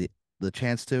you have the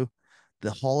chance to.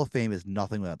 The Hall of Fame is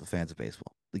nothing without the fans of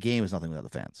baseball. The game is nothing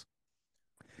without the fans.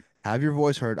 Have your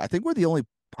voice heard. I think we're the only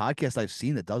podcast I've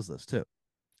seen that does this too.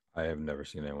 I have never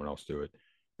seen anyone else do it.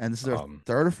 And this is our Um,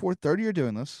 third year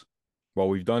doing this. well,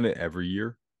 we've done it every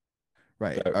year.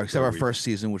 Right. Except That our we, first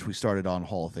season, which we started on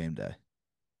Hall of Fame Day.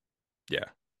 yeah,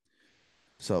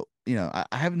 So, I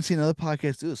haven't seen another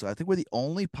podcast do this. So I think we're the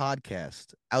only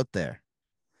podcast out there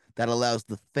that allows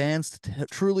the fans to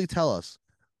truly tell us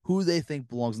who they think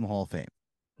belongs in the Hall of Fame.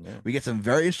 yeah. We get some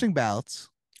very interesting ballots.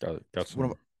 Got It's some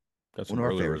one of our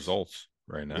early favorites. results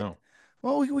right Yeah. now.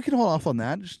 Well, we can hold off on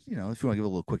that. Just, if you want to give a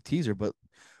little quick teaser, but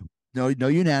no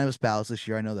unanimous ballots this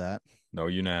year. I know that. No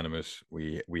unanimous.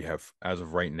 We have, as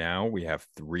of right now, we have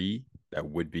 3 that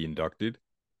would be inducted.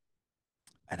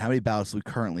 And how many ballots do we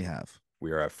currently have?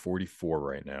 We are at 44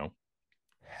 right now.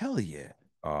 Hell yeah.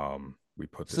 We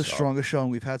put It's the this up strongest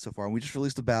showing we've had so far. And we just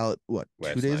released a ballot, what,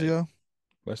 2 days ago?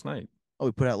 last night. Oh,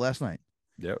 we put it out last night.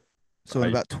 Yep. So in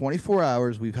about 24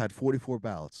 hours, we've had 44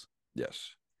 ballots.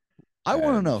 Yes. I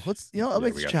want to know. I'll yeah,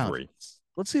 make we this got challenge. 3.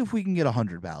 Let's see if we can get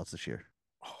 100 ballots this year.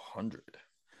 100.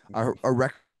 Our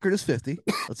record is 50.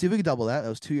 Let's see if we can double that. That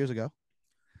was 2 years ago.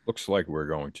 Looks like we're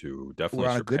going to definitely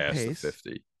We're on a good surpass the pace.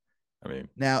 50. I mean,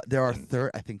 Now there are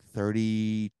I think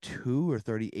 32 or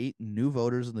 38 new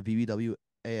voters in the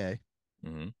BBWAA,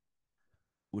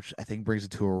 which I think brings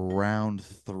it to around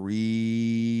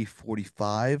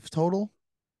 345 total.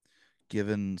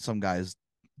 Given some guys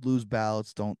lose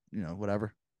ballots, don't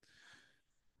whatever.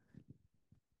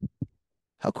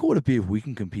 How cool would it be if we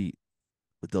can compete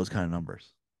with those kind of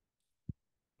numbers?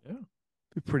 Yeah, it'd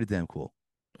be pretty damn cool.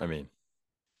 I mean,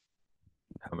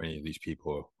 how many of these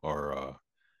people are?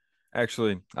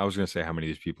 Actually, I was going to say how many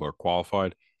of these people are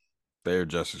qualified. They're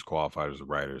just as qualified as the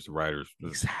writers. The writers,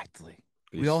 exactly.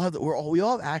 We all have we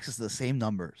all have access to the same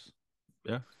numbers.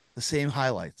 Yeah. The same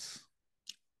highlights.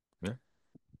 Yeah.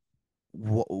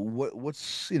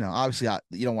 What's obviously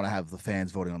you don't want to have the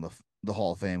fans voting on the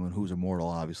Hall of Fame and who's immortal,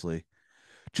 obviously,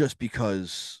 just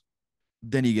because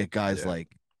then you get guys like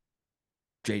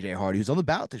JJ Hardy, who's on the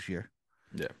ballot this year.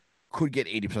 Yeah. Could get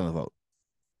 80% of the vote.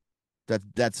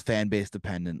 That's fan base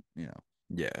dependent,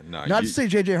 Yeah, no. Not to say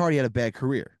JJ Hardy had a bad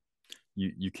career.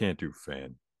 You can't do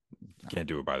fan. You can't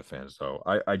do it by the fans though.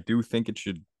 I do think it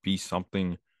should be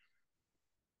something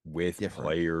with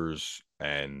players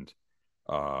and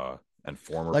former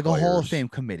like players. A Hall of Fame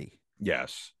committee.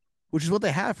 Yes. Which is what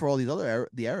they have for all these other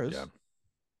eras. Yeah.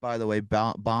 By the way,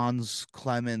 Bonds,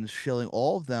 Clemens, Schilling,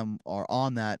 all of them are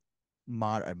on that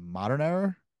modern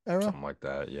era. Something like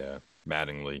that, yeah.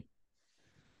 Mattingly.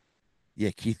 Yeah,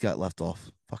 Keith got left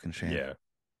off. Fucking shame. Yeah.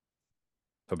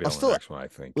 He'll be on the next one, I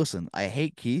think. Listen, I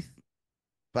hate Keith,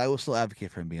 but I will still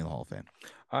advocate for him being in the Hall of Fame.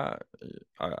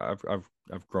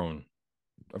 I've grown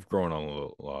on a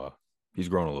little. He's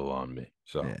grown a little on me.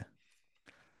 So yeah.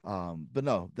 But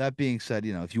no. That being said,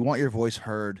 if you want your voice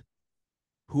heard,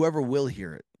 whoever will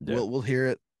hear it, we'll hear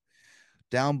it.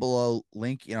 Down below,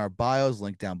 link in our bios,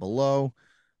 link down below.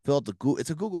 Fill out it's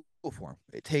a Google form.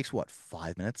 It takes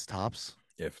 5 minutes tops.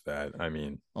 If that, I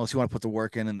mean, unless you want to put the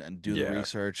work in and do the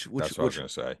research, that's what I was gonna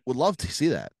say. Would love to see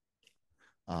that.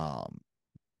 Yeah,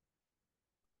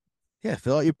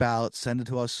 fill out your ballot, send it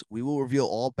to us. We will reveal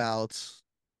all ballots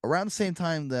around the same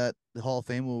time that the Hall of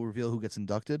Fame will reveal who gets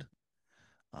inducted.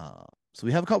 So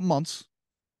we have a couple months.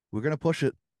 We're gonna push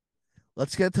it.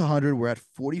 Let's get to 100. We're at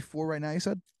 44 right now. You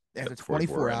said after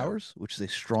 24 hours, which is a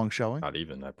strong showing. Not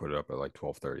even. I put it up at like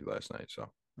 12:30 last night. So.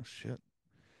 Oh shit.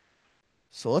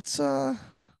 So let's see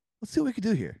what we can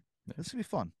do here. Yeah. This should be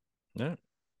fun. Yeah.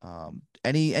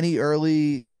 Any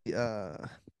early I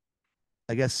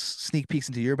guess sneak peeks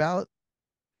into your ballot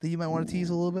that you might want to tease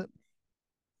a little bit?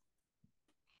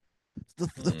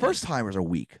 The first timers are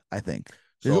weak, I think.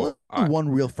 There's only one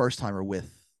real first timer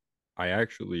with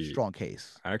strong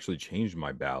case. I actually changed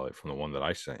my ballot from the one that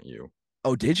I sent you.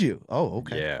 Oh, did you? Oh,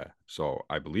 okay. Yeah. So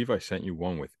I believe I sent you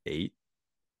one with 8.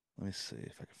 Let me see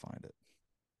if I can find it.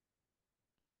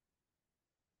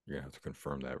 You're gonna have to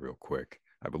confirm that real quick.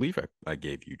 I believe I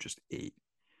gave you just 8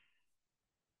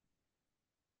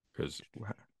 because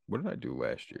what did I do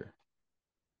last year?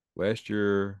 Last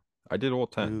year I did all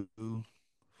 10. 2,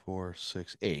 4,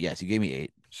 6, 8. Yes, you gave me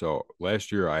 8. So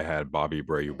last year I had Bobby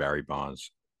Abreu, Barry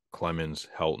Bonds, Clemens,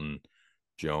 Helton,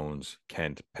 Jones,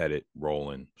 Kent, Pettit,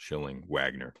 Roland, Schilling,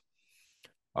 Wagner.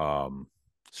 Um,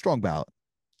 Strong ballot.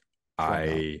 Strong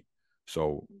ballot. I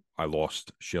so I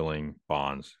lost Schilling,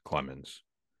 Bonds, Clemens.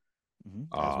 As we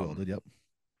all Um, did. Yep.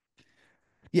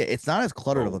 Yeah, it's not as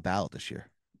cluttered of a so ballot this year.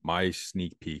 my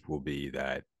sneak peek will be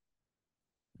that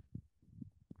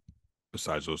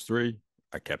besides those 3,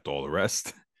 I kept all the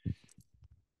rest,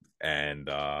 and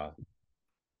I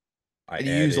And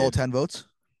you used all added. 10 votes?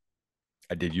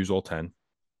 I did use all 10.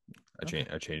 Okay.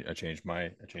 I changed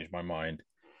my mind.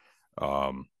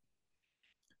 Um,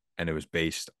 and it was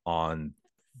based on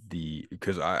the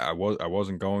because I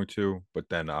wasn't going to, but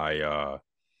then it I was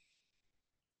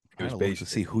gotta look to based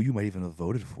see who you might even have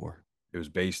voted for. it was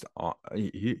based on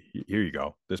here you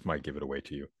go. This might give it away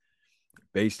to you.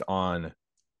 Based on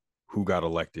who got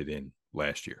elected in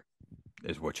last year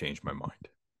is what changed my mind.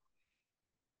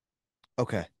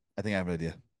 Okay. I think I have an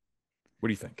idea. What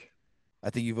do you think? I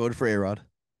think you voted for Arod.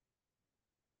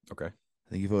 Okay. I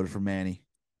think you voted for Manny.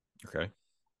 Okay.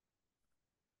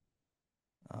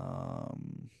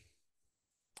 Um,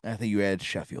 I think you added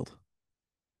Sheffield.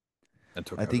 And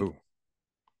took I out think who?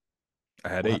 I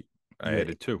had what 8. I you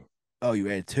added 2. you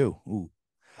added 2. Ooh.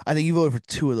 I think you voted for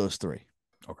 2 of those 3.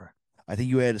 Okay. I think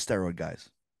you added steroid guys.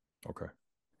 Okay.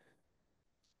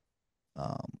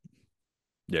 Um,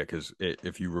 Yeah, because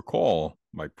if you recall,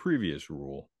 my previous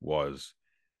rule was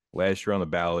last year on the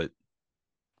ballot,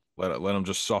 let them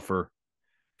just suffer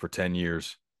for 10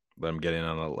 years, let them get in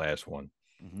on the last one.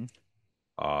 mhm.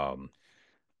 Um,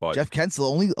 but Jeff Kent's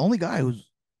the only guy who's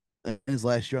in his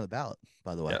last year on the ballot,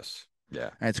 by the way. yes,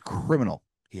 yeah, And it's criminal.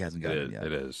 He hasn't it gotten in is, yet.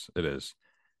 it is, it is,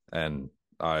 and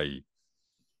I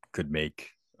could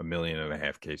make 1.5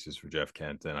 million cases for Jeff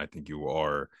Kent, and I think you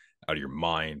are out of your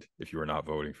mind if you are not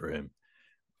voting for him.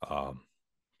 Um,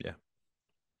 yeah,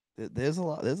 There's a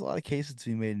lot of cases to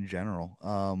be made in general.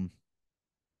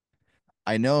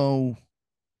 I know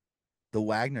the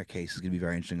Wagner case is going to be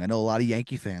very interesting. I know a lot of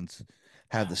Yankee fans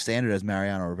have the standard as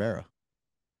Mariano Rivera,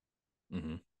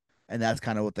 mm-hmm. and that's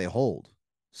kind of what they hold.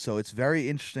 So it's very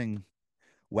interesting.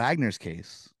 Wagner's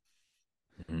case,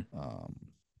 Mm-hmm. um,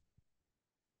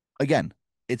 again,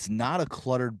 it's not a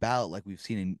cluttered ballot like we've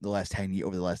seen in the last 10 years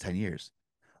over the last 10 years.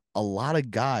 A lot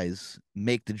of guys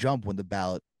make the jump when the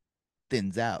ballot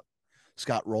thins out.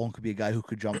 Scott Rowland could be a guy who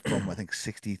could jump from I think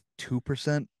 62%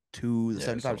 to the Yeah,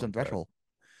 something 75% like that. threshold.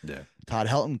 Yeah, Todd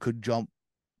Helton could jump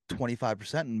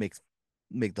 25% and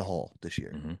make the hole this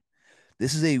year. mm-hmm.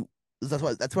 This is a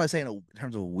that's why I say in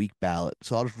terms of a weak ballot.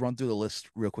 So I'll just run through the list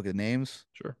real quick of names.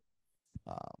 Sure.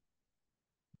 Uh,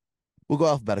 we'll go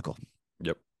alphabetical.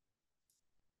 Yep.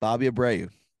 Bobby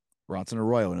Abreu, Ronson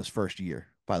Arroyo in his first year.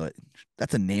 By the way,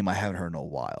 that's a name I haven't heard in a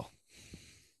while.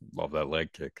 Love that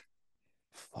leg kick.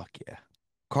 Fuck yeah.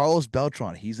 Carlos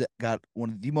Beltran, he's got one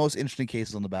of the most interesting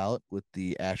cases on the ballot with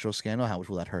the Astro scandal. How much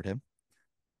will that hurt him?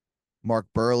 Mark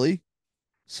Burley,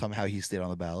 somehow he stayed on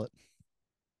the ballot.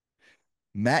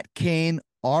 Matt Cain,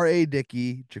 R.A.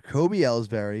 Dickey, Jacoby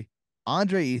Ellsbury,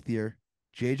 Andre Ethier,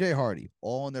 J.J. Hardy,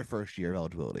 all in their first year of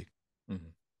eligibility. Mm-hmm.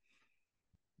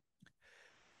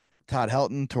 Todd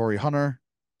Helton, Torrey Hunter,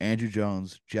 Andrew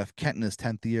Jones, Jeff Kent in his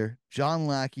 10th year, John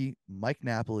Lackey, Mike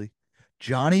Napoli,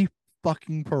 Johnny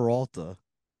fucking Peralta.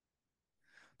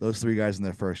 Those 3 guys in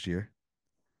their first year.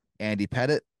 Andy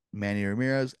Pettit, Manny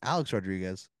Ramirez, Alex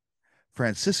Rodriguez,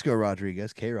 Francisco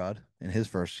Rodriguez, K Rod, in his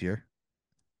first year.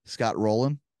 Scott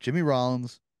Rowland, Jimmy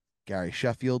Rollins, Gary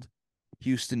Sheffield,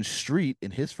 Houston Street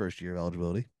in his first year of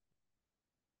eligibility.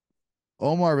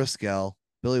 Omar Vizquel,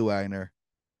 Billy Wagner,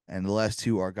 and the last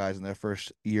 2 are guys in their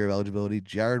first year of eligibility,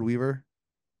 Jared Weaver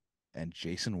and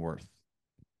Jason Worth.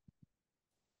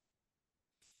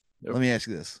 Yep. Let me ask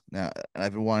you this. Now,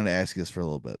 I've been wanting to ask you this for a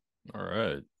little bit. All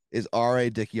right. Is R.A.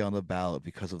 Dickey on the ballot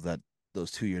because of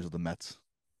those 2 years of the Mets?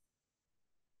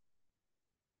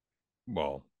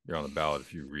 Well, you're on the ballot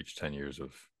if you reach 10 years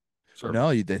of No,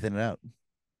 service. they thin it out.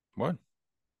 What?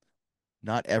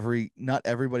 Not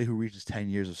everybody who reaches 10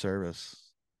 years of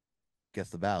service gets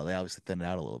the ballot. They obviously thin it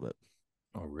out a little bit.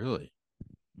 Oh, really?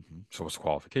 Mm-hmm. So what's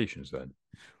qualifications then?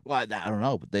 Well, I don't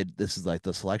know, but this is like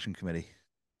the selection committee.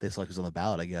 They select who's on the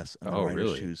ballot, I guess, and the Oh, writers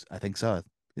really? choose. I think so.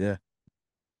 Yeah.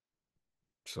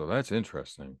 So that's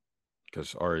interesting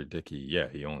because Ari Dickey, yeah,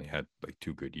 he only had like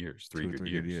 2 good years, three Two or good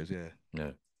three good years. years. Yeah.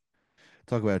 Yeah.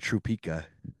 Talk about a true peak guy.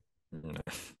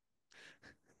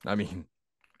 I mean,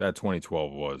 that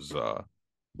 2012 was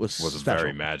was was a very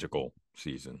special. magical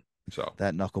season. So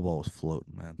That knuckleball was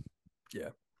floating, man. yeah.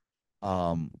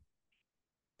 Um,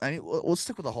 I mean, let's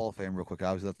stick with the Hall of Fame real quick.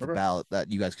 Obviously, that's the Okay. ballot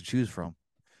that you guys could choose from.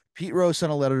 Pete Rose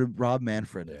sent a letter to Rob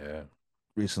Manfred Yeah.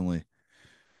 recently.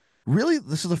 Really,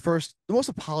 this is the most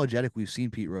apologetic we've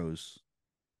seen Pete Rose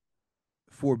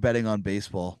for betting on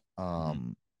baseball.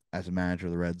 Mhm. As a manager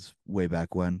of the Reds way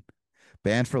back when,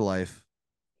 banned for life.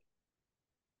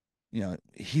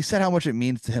 He said how much it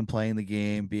means to him playing the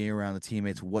game, being around the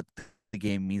teammates, what the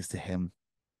game means to him.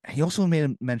 He also made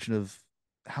a mention of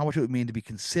how much it would mean to be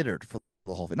considered for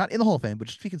the Hall of Fame, not in the Hall of Fame, but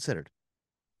just to be considered,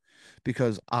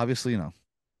 because obviously,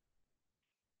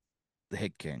 the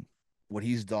Hit King, what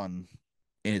he's done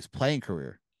in his playing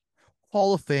career,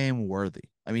 Hall of Fame worthy.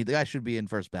 I mean, the guy should be in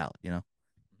first ballot.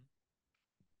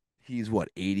 He's what,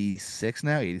 86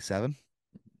 now, 87.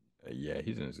 Yeah,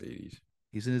 he's in his 80s.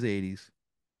 He's in his 80s.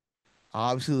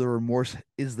 Obviously, the remorse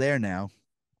is there now.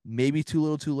 Maybe too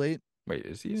little, too late. Wait,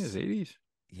 is he in his 80s?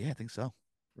 Yeah, I think so.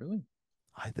 Really?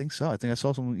 I think so. I think I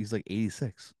saw someone. He's like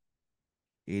 86,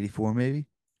 84 maybe.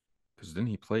 Because didn't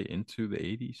he play into the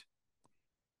 80s?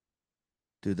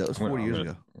 Dude, that was 40 I'm years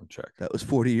gonna ago. check. That was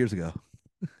 40 years ago.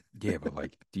 Yeah, but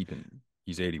like deep in,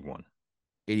 he's 81.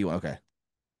 81. Okay.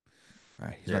 All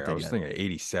right. He's Yeah, not I dead was yet. thinking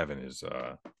 87 is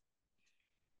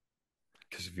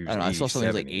because if he I was don't know. I saw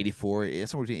something like 87, 84.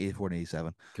 It's somewhere between 84 and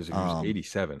 87. because if he was Um,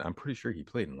 87, I'm pretty sure he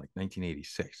played in like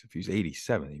 1986. If he was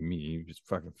 87, he was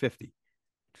fucking 50.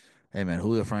 hey man,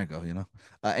 Julio Franco.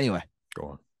 Anyway, Go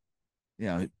on.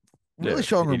 really Yeah,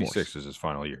 showing remorse. 86 is his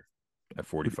final year at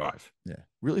 45. Yeah,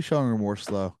 really showing remorse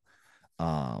though.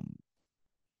 Um,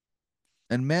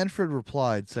 and Manfred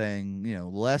replied saying, the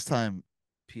last time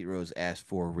Pete Rose asked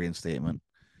for reinstatement,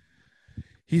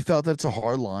 he felt that it's a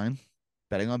hard line.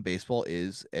 Betting on baseball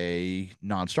is a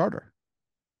non-starter.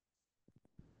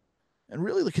 And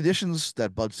really, the conditions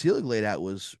that Bud Selig laid out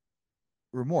was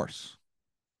remorse.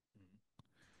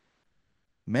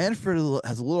 Manfred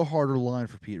has a little harder line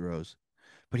for Pete Rose,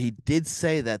 but he did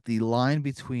say that the line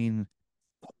between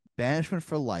banishment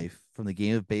for life from the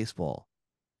game of baseball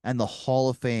and the Hall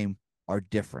of Fame are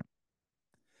different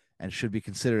and should be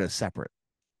considered as separate.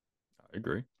 I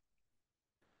agree.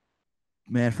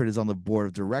 Manfred is on the board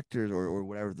of directors or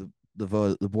whatever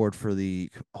the board for the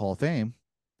Hall of Fame,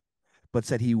 but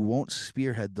said he won't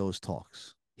spearhead those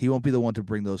talks. He won't be the one to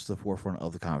bring those to the forefront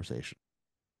of the conversation.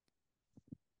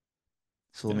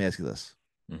 So let Yeah. me ask you this.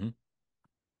 Mm-hmm.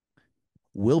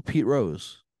 Will Pete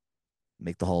Rose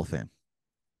make the Hall of Fame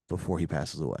before he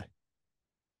passes away?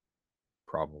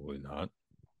 Probably not.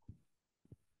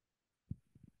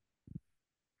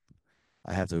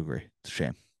 I have to agree. It's a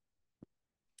shame.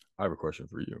 I have a question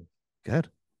for you. Go ahead.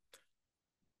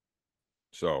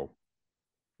 So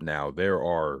now there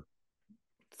are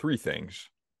three things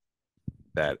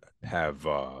that have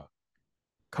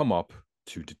come up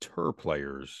to deter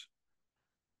players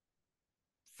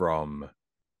from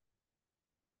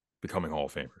becoming Hall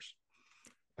of Famers.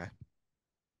 Okay.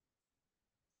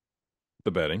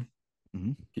 The betting,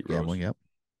 Mm-hmm. Pete Rose, Gambling, yep.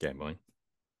 gambling,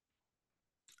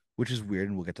 Which is weird,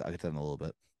 and I'll get to that in a little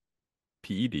bit.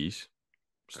 PEDs,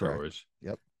 Correct. steroids,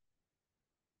 Yep.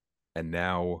 and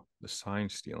now the sign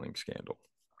stealing scandal.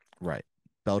 Right.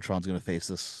 Beltron's going to face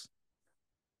this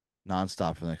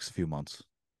nonstop for the next few months.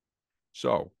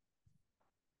 So,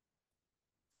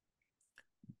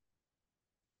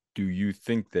 do you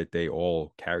think that they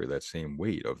all carry that same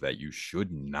weight of that you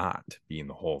should not be in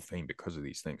the Hall of Fame because of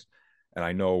these things? And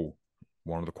I know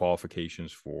one of the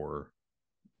qualifications for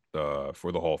the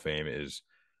Hall of Fame is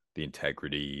the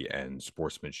integrity and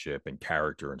sportsmanship and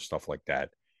character and stuff like that.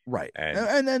 Right. And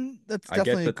And then that's I get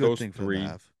definitely a that good those thing for them to three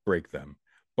have. break them.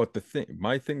 But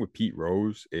my thing with Pete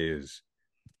Rose is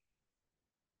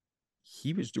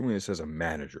he was doing this as a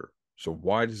manager. So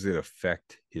why does it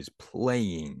affect his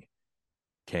playing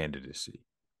candidacy?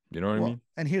 You know what I Well, mean?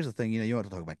 and here's the thing, you want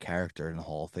to talk about character in the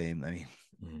Hall of Fame. I mean,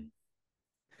 Mm-hmm.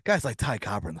 guys like Ty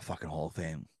Cobb in the fucking Hall of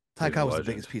Fame. Ty He's a Cobb was the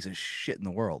legend. biggest piece of shit in the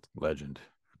world. Legend.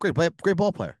 Great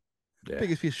ball player. Yeah.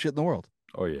 Biggest piece of shit in the world.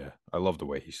 Oh yeah. I love the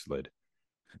way he slid.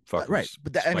 Fucking Right.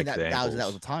 But that spiked the that was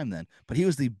ankles. the time then. But he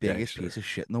was the biggest Gangster. piece of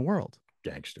shit in the world.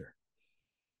 Gangster.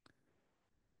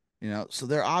 So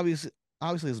there obviously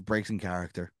is breaks in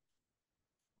character.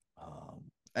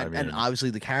 I And mean, obviously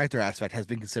the character aspect has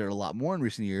been considered a lot more in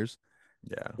recent years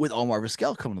yeah. with Omar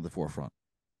Vizquel coming to the forefront.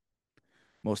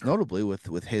 Most notably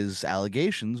with his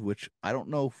allegations, which I don't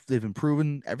know if they've been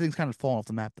proven. Everything's kind of fallen off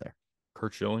the map there.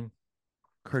 Curt Schilling.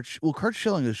 Kurt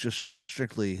Schilling is just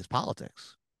strictly his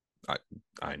politics.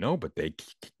 I know, but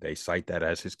they cite that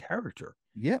as his character.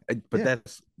 Yeah, But yeah.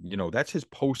 that's his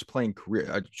post playing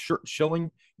career.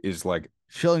 Schilling is like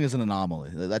Schilling is an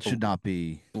anomaly. That should not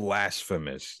be.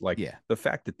 Blasphemous. Like Yeah, the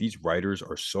fact that these writers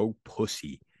are so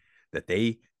pussy that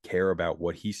they care about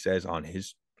what he says on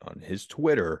his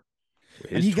Twitter, what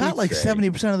and his he got tweets like say.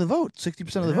 70% of the vote,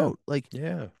 60% of the Yeah. vote. Like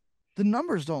Yeah. the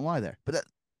numbers don't lie there. But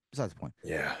that's besides the point.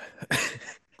 Yeah.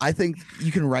 I think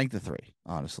you can rank the three.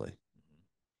 Honestly,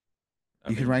 I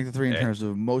you can mean, rank the three in terms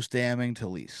of most damning to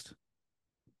least.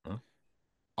 huh?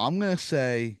 I'm gonna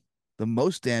say the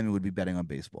most damning would be betting on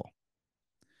baseball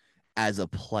as a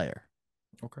player,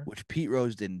 Okay. which Pete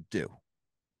Rose didn't do.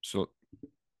 So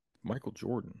Michael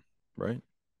Jordan, right?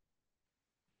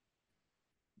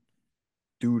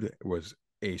 Dude was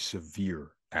a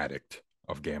severe addict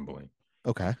of gambling.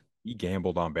 Okay. He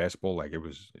gambled on basketball like it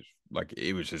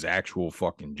was his actual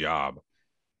fucking job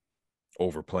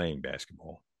over playing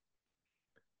basketball.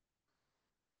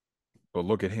 But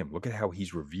look at him. Look at how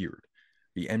he's revered.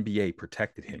 The NBA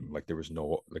protected him like there was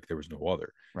no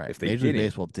other. Right. If they Major League didn't,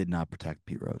 Baseball did not protect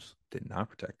Pete Rose. did not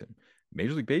protect him.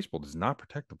 Major League Baseball does not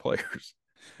protect the players.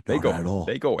 No, not at They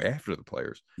all. go after the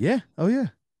players. Yeah. Oh yeah.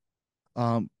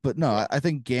 But no, So I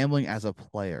think gambling as a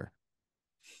player,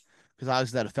 because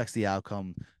obviously that affects the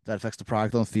outcome, that affects the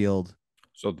product on the field,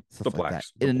 so stuff like that,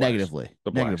 in a the Black negative way.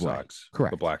 Sox, the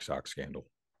Correct. Black Sox scandal.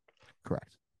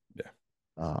 Correct.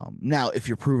 Yeah. Now, if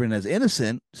you're proven as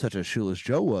innocent, such as Shoeless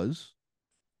Joe was,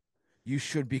 you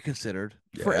should be considered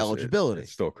for Yeah, eligibility.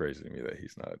 it's still crazy to me that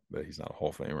he's not a Hall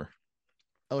of Famer.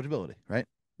 Eligibility, right?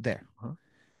 There. Huh?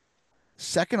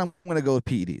 Second, I'm going to go with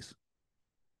PEDs.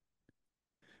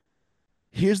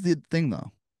 Here's the thing,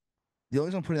 though. The only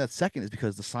reason I'm putting that second is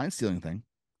because the sign stealing thing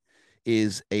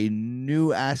is a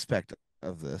new aspect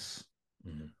of this.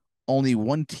 Mm-hmm. Only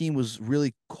one team was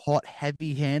really caught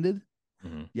heavy-handed.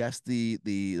 Mm-hmm. Yes, the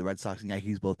Red Sox and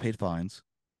Yankees both paid fines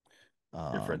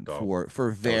Different though. for That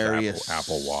was various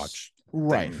Apple Watch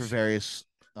right for things. various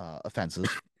offenses.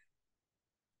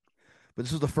 But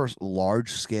this was the first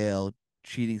large-scale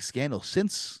cheating scandal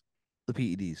since the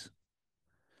PEDs.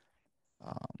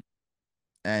 Um,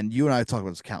 and you and I talked about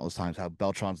this countless times how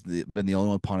Beltran's been the only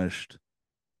one punished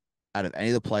out of any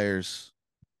of the players,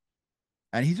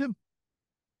 and he's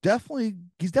definitely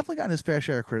gotten his fair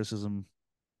share of criticism,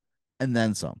 and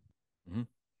then some. Mm-hmm.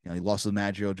 You know, he lost the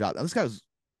managerial job. Now, this guy was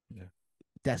Yeah.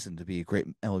 destined to be a great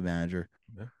MLB manager,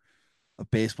 Yeah. a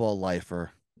baseball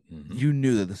lifer. Mm-hmm. You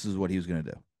knew that this is what he was going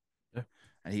to do, Yeah.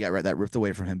 and he got that ripped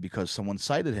away from him because someone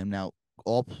cited him. Now,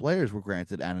 all players were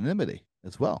granted anonymity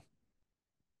as well,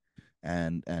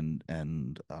 and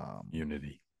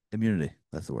Unity. immunity.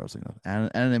 That's the word I was thinking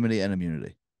of. Anonymity and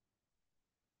immunity.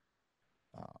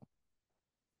 Uh,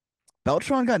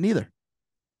 Beltran got neither.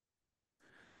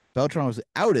 Beltran was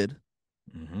outed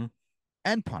Mm-hmm.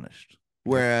 and punished. Yep.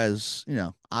 Whereas,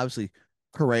 obviously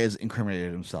Correa's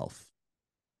incriminated himself.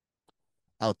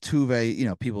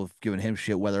 Altuve, people have given him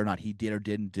shit whether or not he did or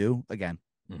didn't do. Again,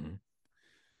 Mm-hmm.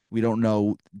 we don't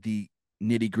know the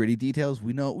nitty gritty details.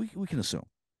 We know we can assume.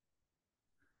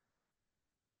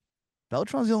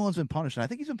 Beltran's the only one who's been punished, and I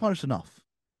think he's been punished enough.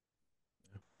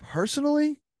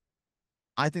 Personally,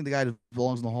 I think the guy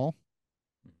belongs in the hall.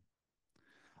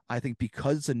 I think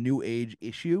because it's a new age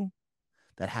issue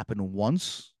that happened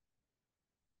once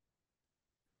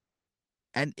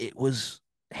and it was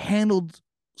handled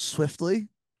swiftly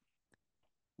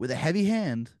with a heavy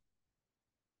hand,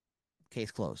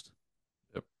 case closed.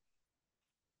 Yep.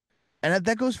 And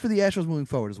that goes for the Astros moving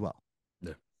forward as well.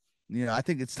 Yeah. I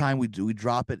think it's time we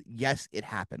drop it. Yes, it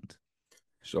happened.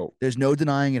 So There's no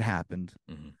denying it happened.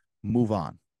 mm-hmm. Move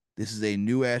on. This is a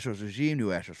new Astros regime, new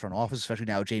Astros front office, especially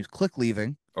now James Click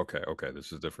leaving. Okay, this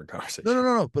is a different conversation.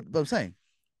 No. But I'm saying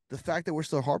the fact that we're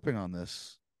still harping on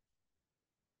this,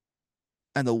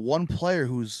 and the one player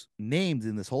who's named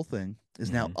in this whole thing is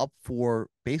now up for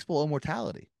baseball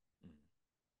immortality,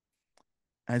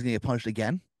 and he's gonna get punished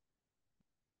again.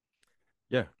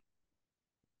 Yeah.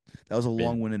 That was a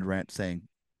long-winded rant saying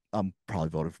I'm probably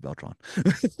voting for Beltran.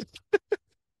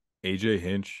 AJ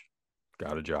Hinch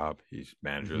got a job. He's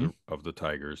manager of the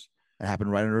Tigers. It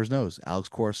happened right under his nose. Alex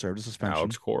Cora served a suspension.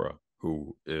 Alex Cora,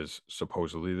 who is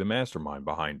supposedly the mastermind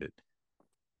behind it,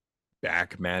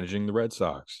 back managing the Red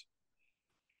Sox.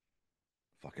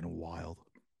 Fucking wild.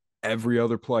 Every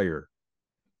other player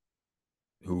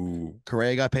who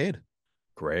Correa got paid.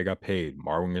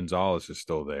 Marwin Gonzalez is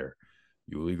still there.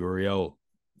 Yuli Gurriel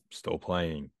still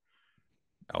playing.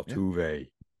 Altuve,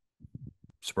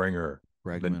 Springer.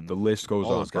 Bregman. The list goes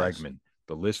on. Guys. Bregman.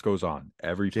 The list goes on.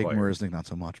 Every Jake player. Marisnick, not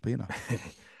so much, but Yeah,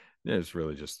 it's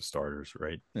really just the starters,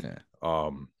 right? Yeah.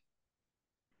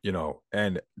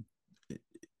 And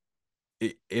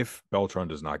if Beltran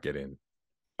does not get in,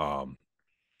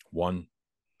 one,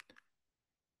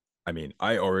 I mean,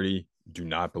 I already do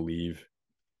not believe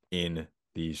in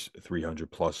these 300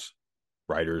 plus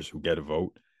writers who get a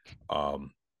vote.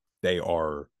 Um, they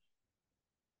are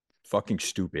fucking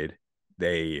stupid.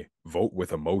 They vote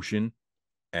with emotion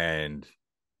and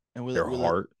And their with it,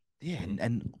 heart. yeah, Mhm.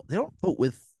 and they don't vote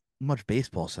with much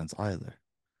baseball sense either.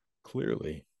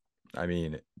 Clearly, I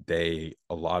mean, a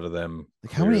lot of them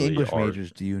Like, how many clearly English are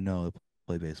majors do you know that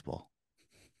play baseball?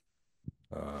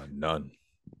 none.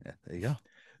 Yeah, there you go.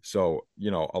 So,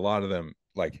 a lot of them,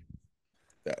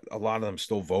 a lot of them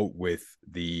still vote with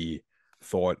the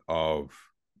thought of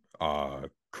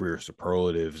career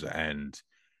superlatives and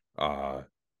uh,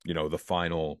 the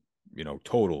final,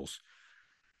 totals.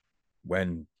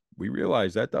 When we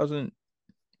realize that doesn't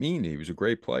mean he was a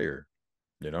great player,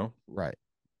 you know, Right.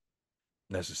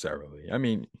 necessarily. I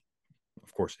mean,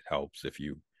 of course, it helps if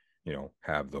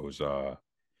have those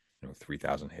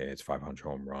 3,000 hits, 500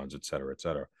 home runs, et cetera, et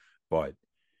cetera. But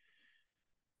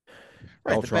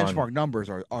Right. The Beltran, benchmark numbers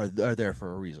are there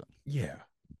for a reason. yeah,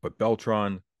 but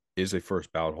Beltran is a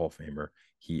first ballot Hall of Famer.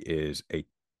 He is a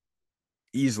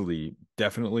easily,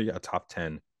 definitely a top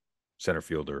 10 center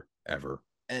fielder ever,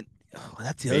 And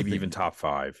that's the other maybe even thing. top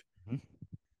five. Mhm.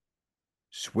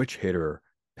 Switch hitter,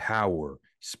 power,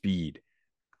 speed,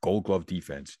 gold glove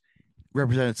defense.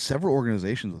 Represented several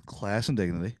organizations with class and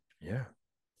dignity. Yeah.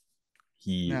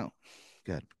 He Now,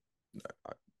 good.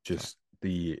 Sorry. just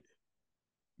the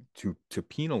to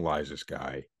penalize this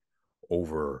guy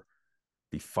over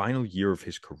the final year of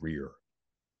his career,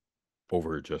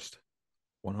 over just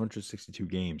 162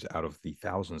 games out of the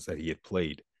thousands that he had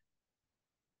played,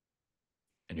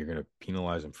 and you're going to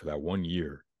penalize him for that 1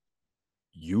 year.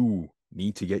 You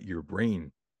need to get your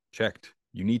brain checked.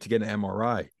 You need to get an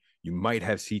MRI. You might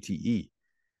have CTE.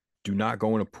 Do not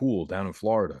go in a pool down in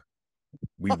Florida.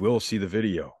 We will see the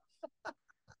video.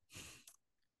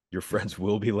 Your friends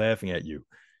will be laughing at you.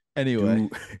 Anyway, Do,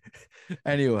 do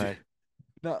anyway.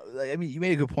 No, I mean, you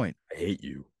made a good point. I hate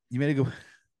you? You made a good.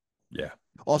 Yeah.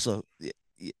 Also,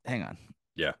 hang on.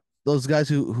 Yeah. Those guys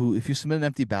who, if you submit an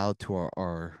empty ballot to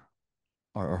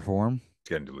our forum, It's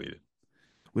getting deleted.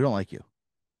 we don't like you.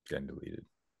 It's getting deleted.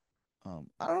 I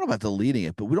don't know about deleting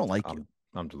it, but we don't like you.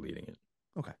 I'm deleting it.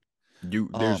 Okay. You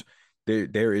Um,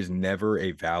 there is never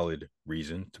a valid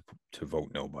reason to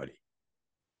vote nobody.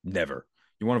 Never.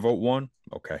 You want to vote one?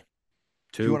 Okay.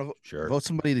 if you Two? want to Sure. vote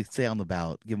somebody to stay on the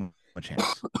ballot, give them a chance.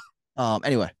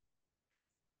 Anyway,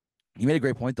 you made a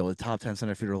great point though. The top 10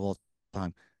 center fielder of all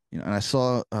time. And I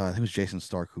saw I think it was Jason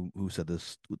Stark who said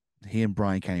this. He and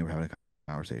Brian Kenny were having a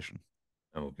conversation.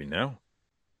 MLB Now.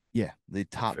 Yeah, the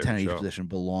top Favorite 10 at each show. position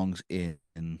belongs in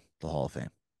the Hall of Fame.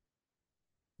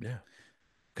 Yeah.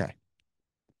 Okay.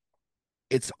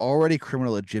 It's already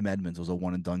criminal that Jim Edmonds was a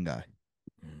one and done guy.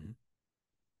 Mm-hmm.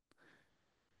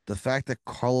 The fact that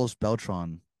Carlos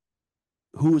Beltran,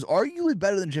 who was arguably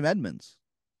better than Jim Edmonds,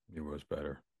 It was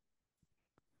better.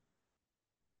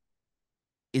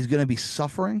 is going to be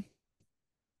suffering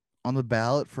on the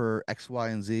ballot for X, Y,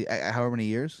 and Z, however many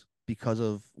years because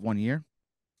of 1 year.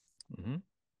 Mm-hmm.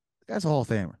 The guy's a Hall of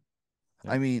Famer.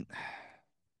 Yeah. I mean,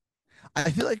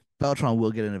 I feel like Beltran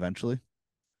will get in eventually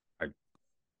I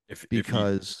if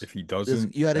because he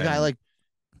doesn't, you had a guy then like,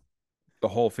 the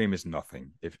Hall of Fame is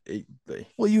nothing. If it, they,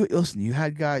 well, you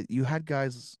had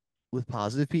guys with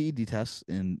positive PED tests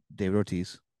in David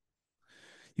Ortiz.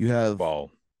 You have,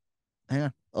 well, hang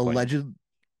on, claimed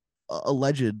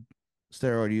alleged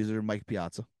steroid user Mike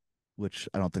Piazza, which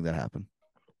I don't think that happened.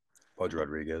 Pudge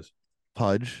Rodriguez,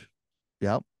 Pudge,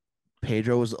 yep.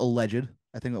 Pedro was alleged,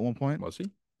 I think, at one point. was he?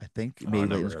 I think Oh, I maybe late in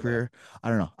never his heard that. career. I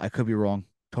don't know. I could be wrong.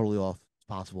 Totally off. It's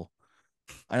possible.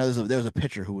 I know there was a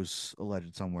pitcher who was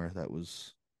alleged somewhere that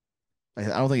was. I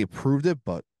don't think he proved it,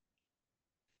 but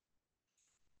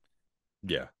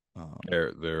Yeah. um,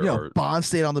 There are. Bonds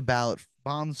stayed on the ballot.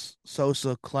 Bonds,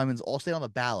 Sosa, Clemens all stayed on the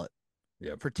ballot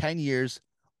Yep. for 10 years,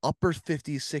 upper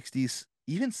 50s, 60s,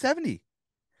 even 70%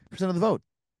 of the vote.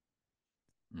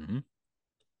 Mm-hmm.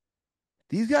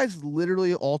 These guys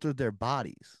literally altered their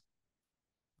bodies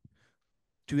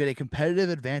to get a competitive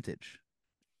advantage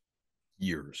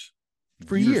Years.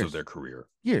 for Years of their years, career.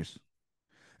 years,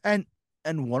 and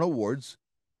won awards.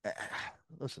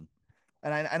 Listen,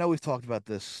 and I know we've talked about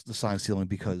the sign stealing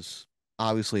because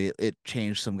obviously it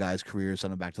changed some guys' careers,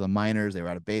 sent them back to the minors. They were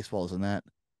out of baseballs and that.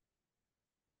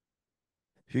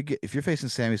 If you're facing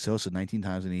Sammy Sosa 19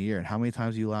 times in a year, and how many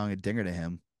times are you allowing a dinger to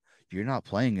him? You're not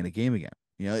playing in a game again.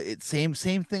 It same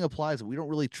thing applies. We don't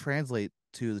really translate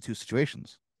to the two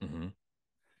situations. Mm-hmm.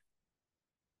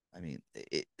 I mean,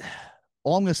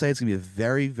 all I'm going to say is going to be a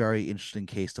very, very interesting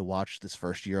case to watch this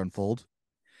first year unfold.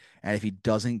 And if he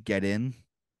doesn't get in,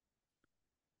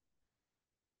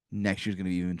 next year's going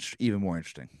to be even more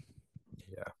interesting.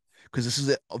 Yeah. Because this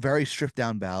is a very stripped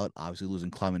down ballot. Obviously,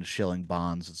 losing Clemens, Schilling,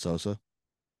 Bonds, and Sosa.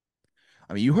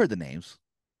 I mean, you heard the names.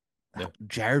 Yeah.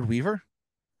 Jared Weaver.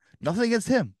 Nothing against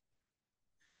him.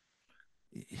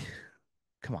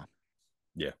 Come on.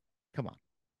 Yeah. Come on.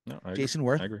 No, I Jason agree.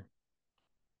 Worth. I agree.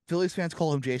 Phillies fans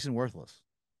call him Jason Worthless.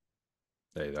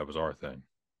 Hey, that was our thing.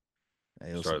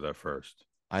 Hey, Started that first.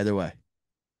 Either way.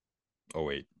 Oh,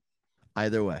 wait.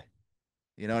 Either way.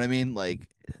 You know what I mean? Like,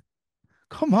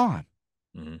 come on.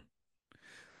 Mm-hmm.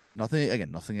 Nothing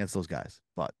against those guys,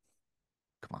 but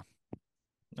come on.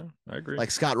 No, I agree.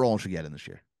 Like Scott Rowland should get in this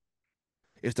year.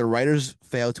 If the writers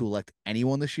fail to elect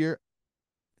anyone this year,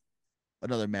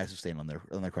 another massive stain on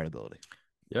their credibility.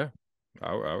 Yeah,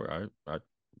 I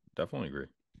definitely agree.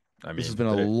 I mean, this has been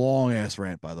a long ass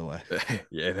rant, by the way.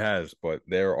 Yeah, it has, but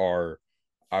there are,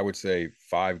 I would say,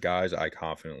 5 guys I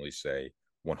confidently say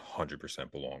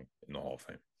 100% belong in the Hall of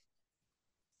Fame.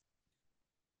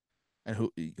 And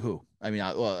who? I mean,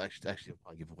 actually,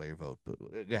 I'll give away your vote, but go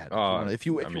ahead if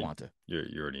you want to.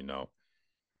 You already know.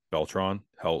 Beltran,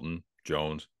 Helton,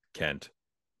 Jones, Kent,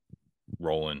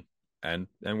 Roland, and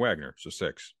Wagner. So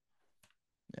 6.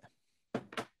 Yeah.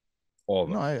 All of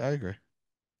them. No, I agree.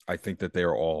 I think that they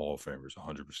are all Hall of Famers,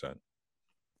 100%.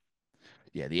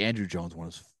 Yeah, the Andruw Jones one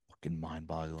is fucking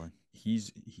mind-boggling.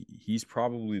 He's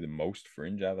probably the most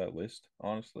fringe out of that list,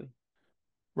 honestly.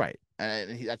 Right,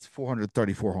 and that's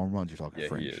 434 home runs. You're talking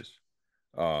fringe. He is.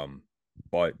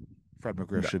 But Fred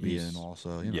McGriff should be in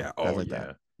also. Yeah. Guys like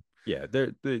that. Yeah.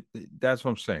 That's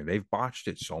what I'm saying. They've botched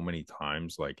it so many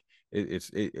times. Like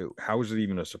how is it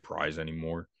even a surprise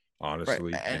anymore?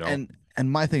 Honestly, right. And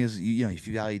my thing is, if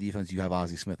you value defense, you have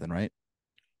Ozzie Smith in, right?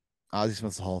 Ozzie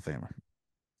Smith's a Hall of Famer.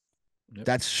 Yep.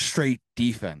 That's straight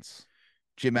defense.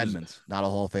 Jim Edmonds, not a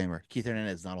Hall of Famer. Keith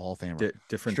Hernandez, not a Hall of Famer.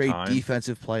 Different straight time.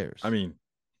 Defensive players. I mean,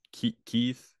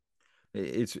 Keith.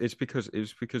 It's because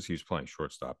he was playing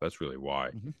shortstop. That's really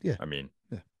why. Mm-hmm. Yeah. I mean,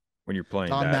 when you're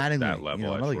playing Don that Mattingly,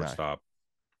 level at shortstop,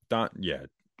 I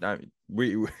mean,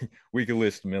 we could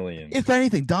list millions. If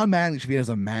anything, Don Mattingly should be as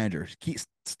a manager.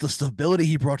 The stability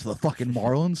he brought to the fucking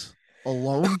Marlins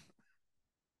alone,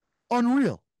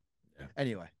 unreal. Yeah.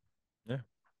 Anyway. Yeah.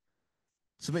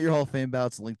 Submit your Hall of Fame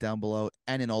ballots, link down below,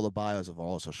 and in all the bios of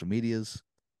all social medias.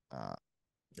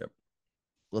 Yep.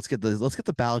 Let's get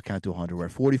the ballot count to 100. We're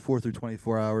at 44 through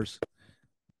 24 hours.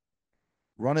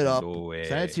 Run it up.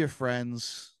 Send it to your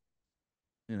friends.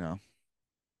 You don't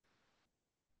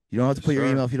have to put your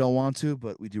email if you don't want to,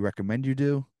 but we do recommend you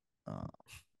do.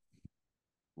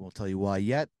 Won't tell you why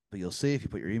yet, but you'll see if you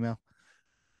put your email.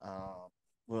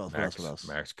 What else?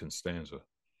 Max Constanza.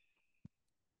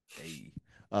 Hey.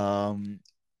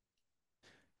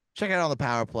 Check it out on the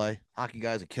Power Play. Hockey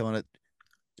guys are killing it.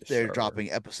 Yes, they're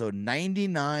dropping episode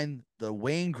 99, the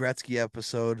Wayne Gretzky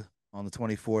episode, on the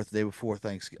 24th, the day before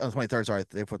Thanksgiving. 23rd, sorry,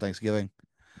 the day before Thanksgiving.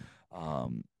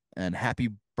 And happy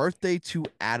birthday to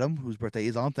Adam, whose birthday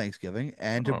is on Thanksgiving,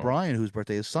 and to Brian, whose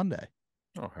birthday is Sunday.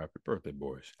 Oh, happy birthday,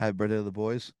 boys. Happy birthday to the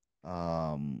boys.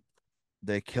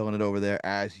 They're killing it over there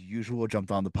as usual.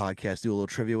 Jumped on the podcast, do a little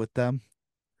trivia with them.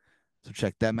 So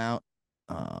check them out.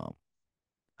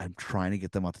 I'm trying to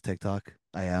get them onto TikTok.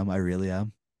 I really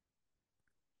am.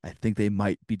 I think they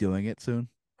might be doing it soon.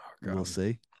 Oh, we'll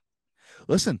see.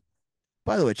 Listen,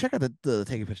 by the way, check out the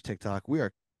Take a Pitch TikTok. We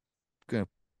are going to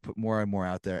put more and more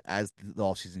out there as the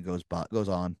off season goes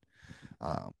on.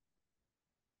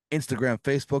 Instagram,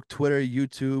 Facebook, Twitter,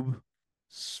 YouTube,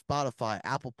 Spotify,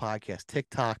 Apple Podcasts,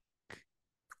 TikTok,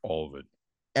 all of it,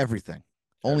 everything.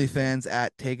 OnlyFans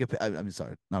at Take a Pitch. I mean,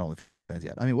 sorry, not OnlyFans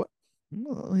yet. I mean, what?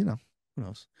 Who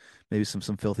knows? Maybe some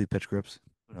filthy pitch grips.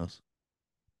 Who knows?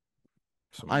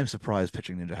 I'm surprised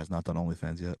Pitching Ninja has not done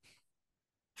OnlyFans yet.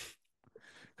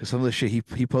 Because some of the shit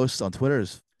he posts on Twitter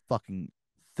is fucking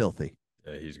filthy.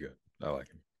 Yeah, he's good. I like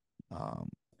him.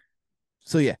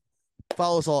 So yeah,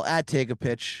 follow us all at Take a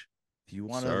Pitch. If you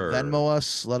want to Venmo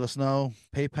us, let us know.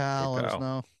 PayPal, let us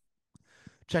know.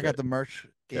 Check out the merch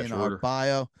in our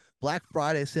bio. Black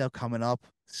Friday sale coming up.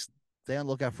 Stay on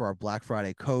the lookout for our Black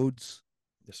Friday codes.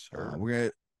 Yes, sir.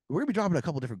 We're gonna be dropping a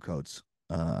couple different codes.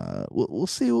 We'll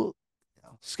see. We'll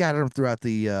scatter them throughout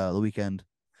the weekend.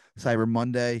 Cyber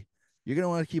Monday. You're gonna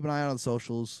want to keep an eye on the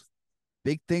socials.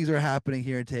 Big things are happening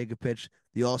here in Take a Pitch.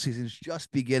 The all season's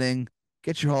just beginning.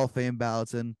 Get your Hall of Fame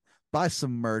ballots in. Buy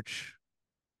some merch.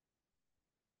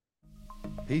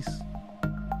 Peace.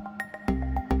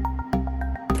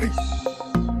 Peace.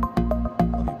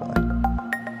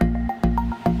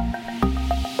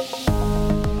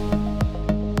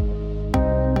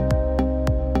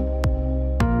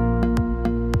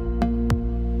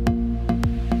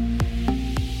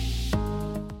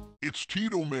 it's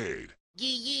Tito Made.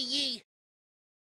 Yee yee yee.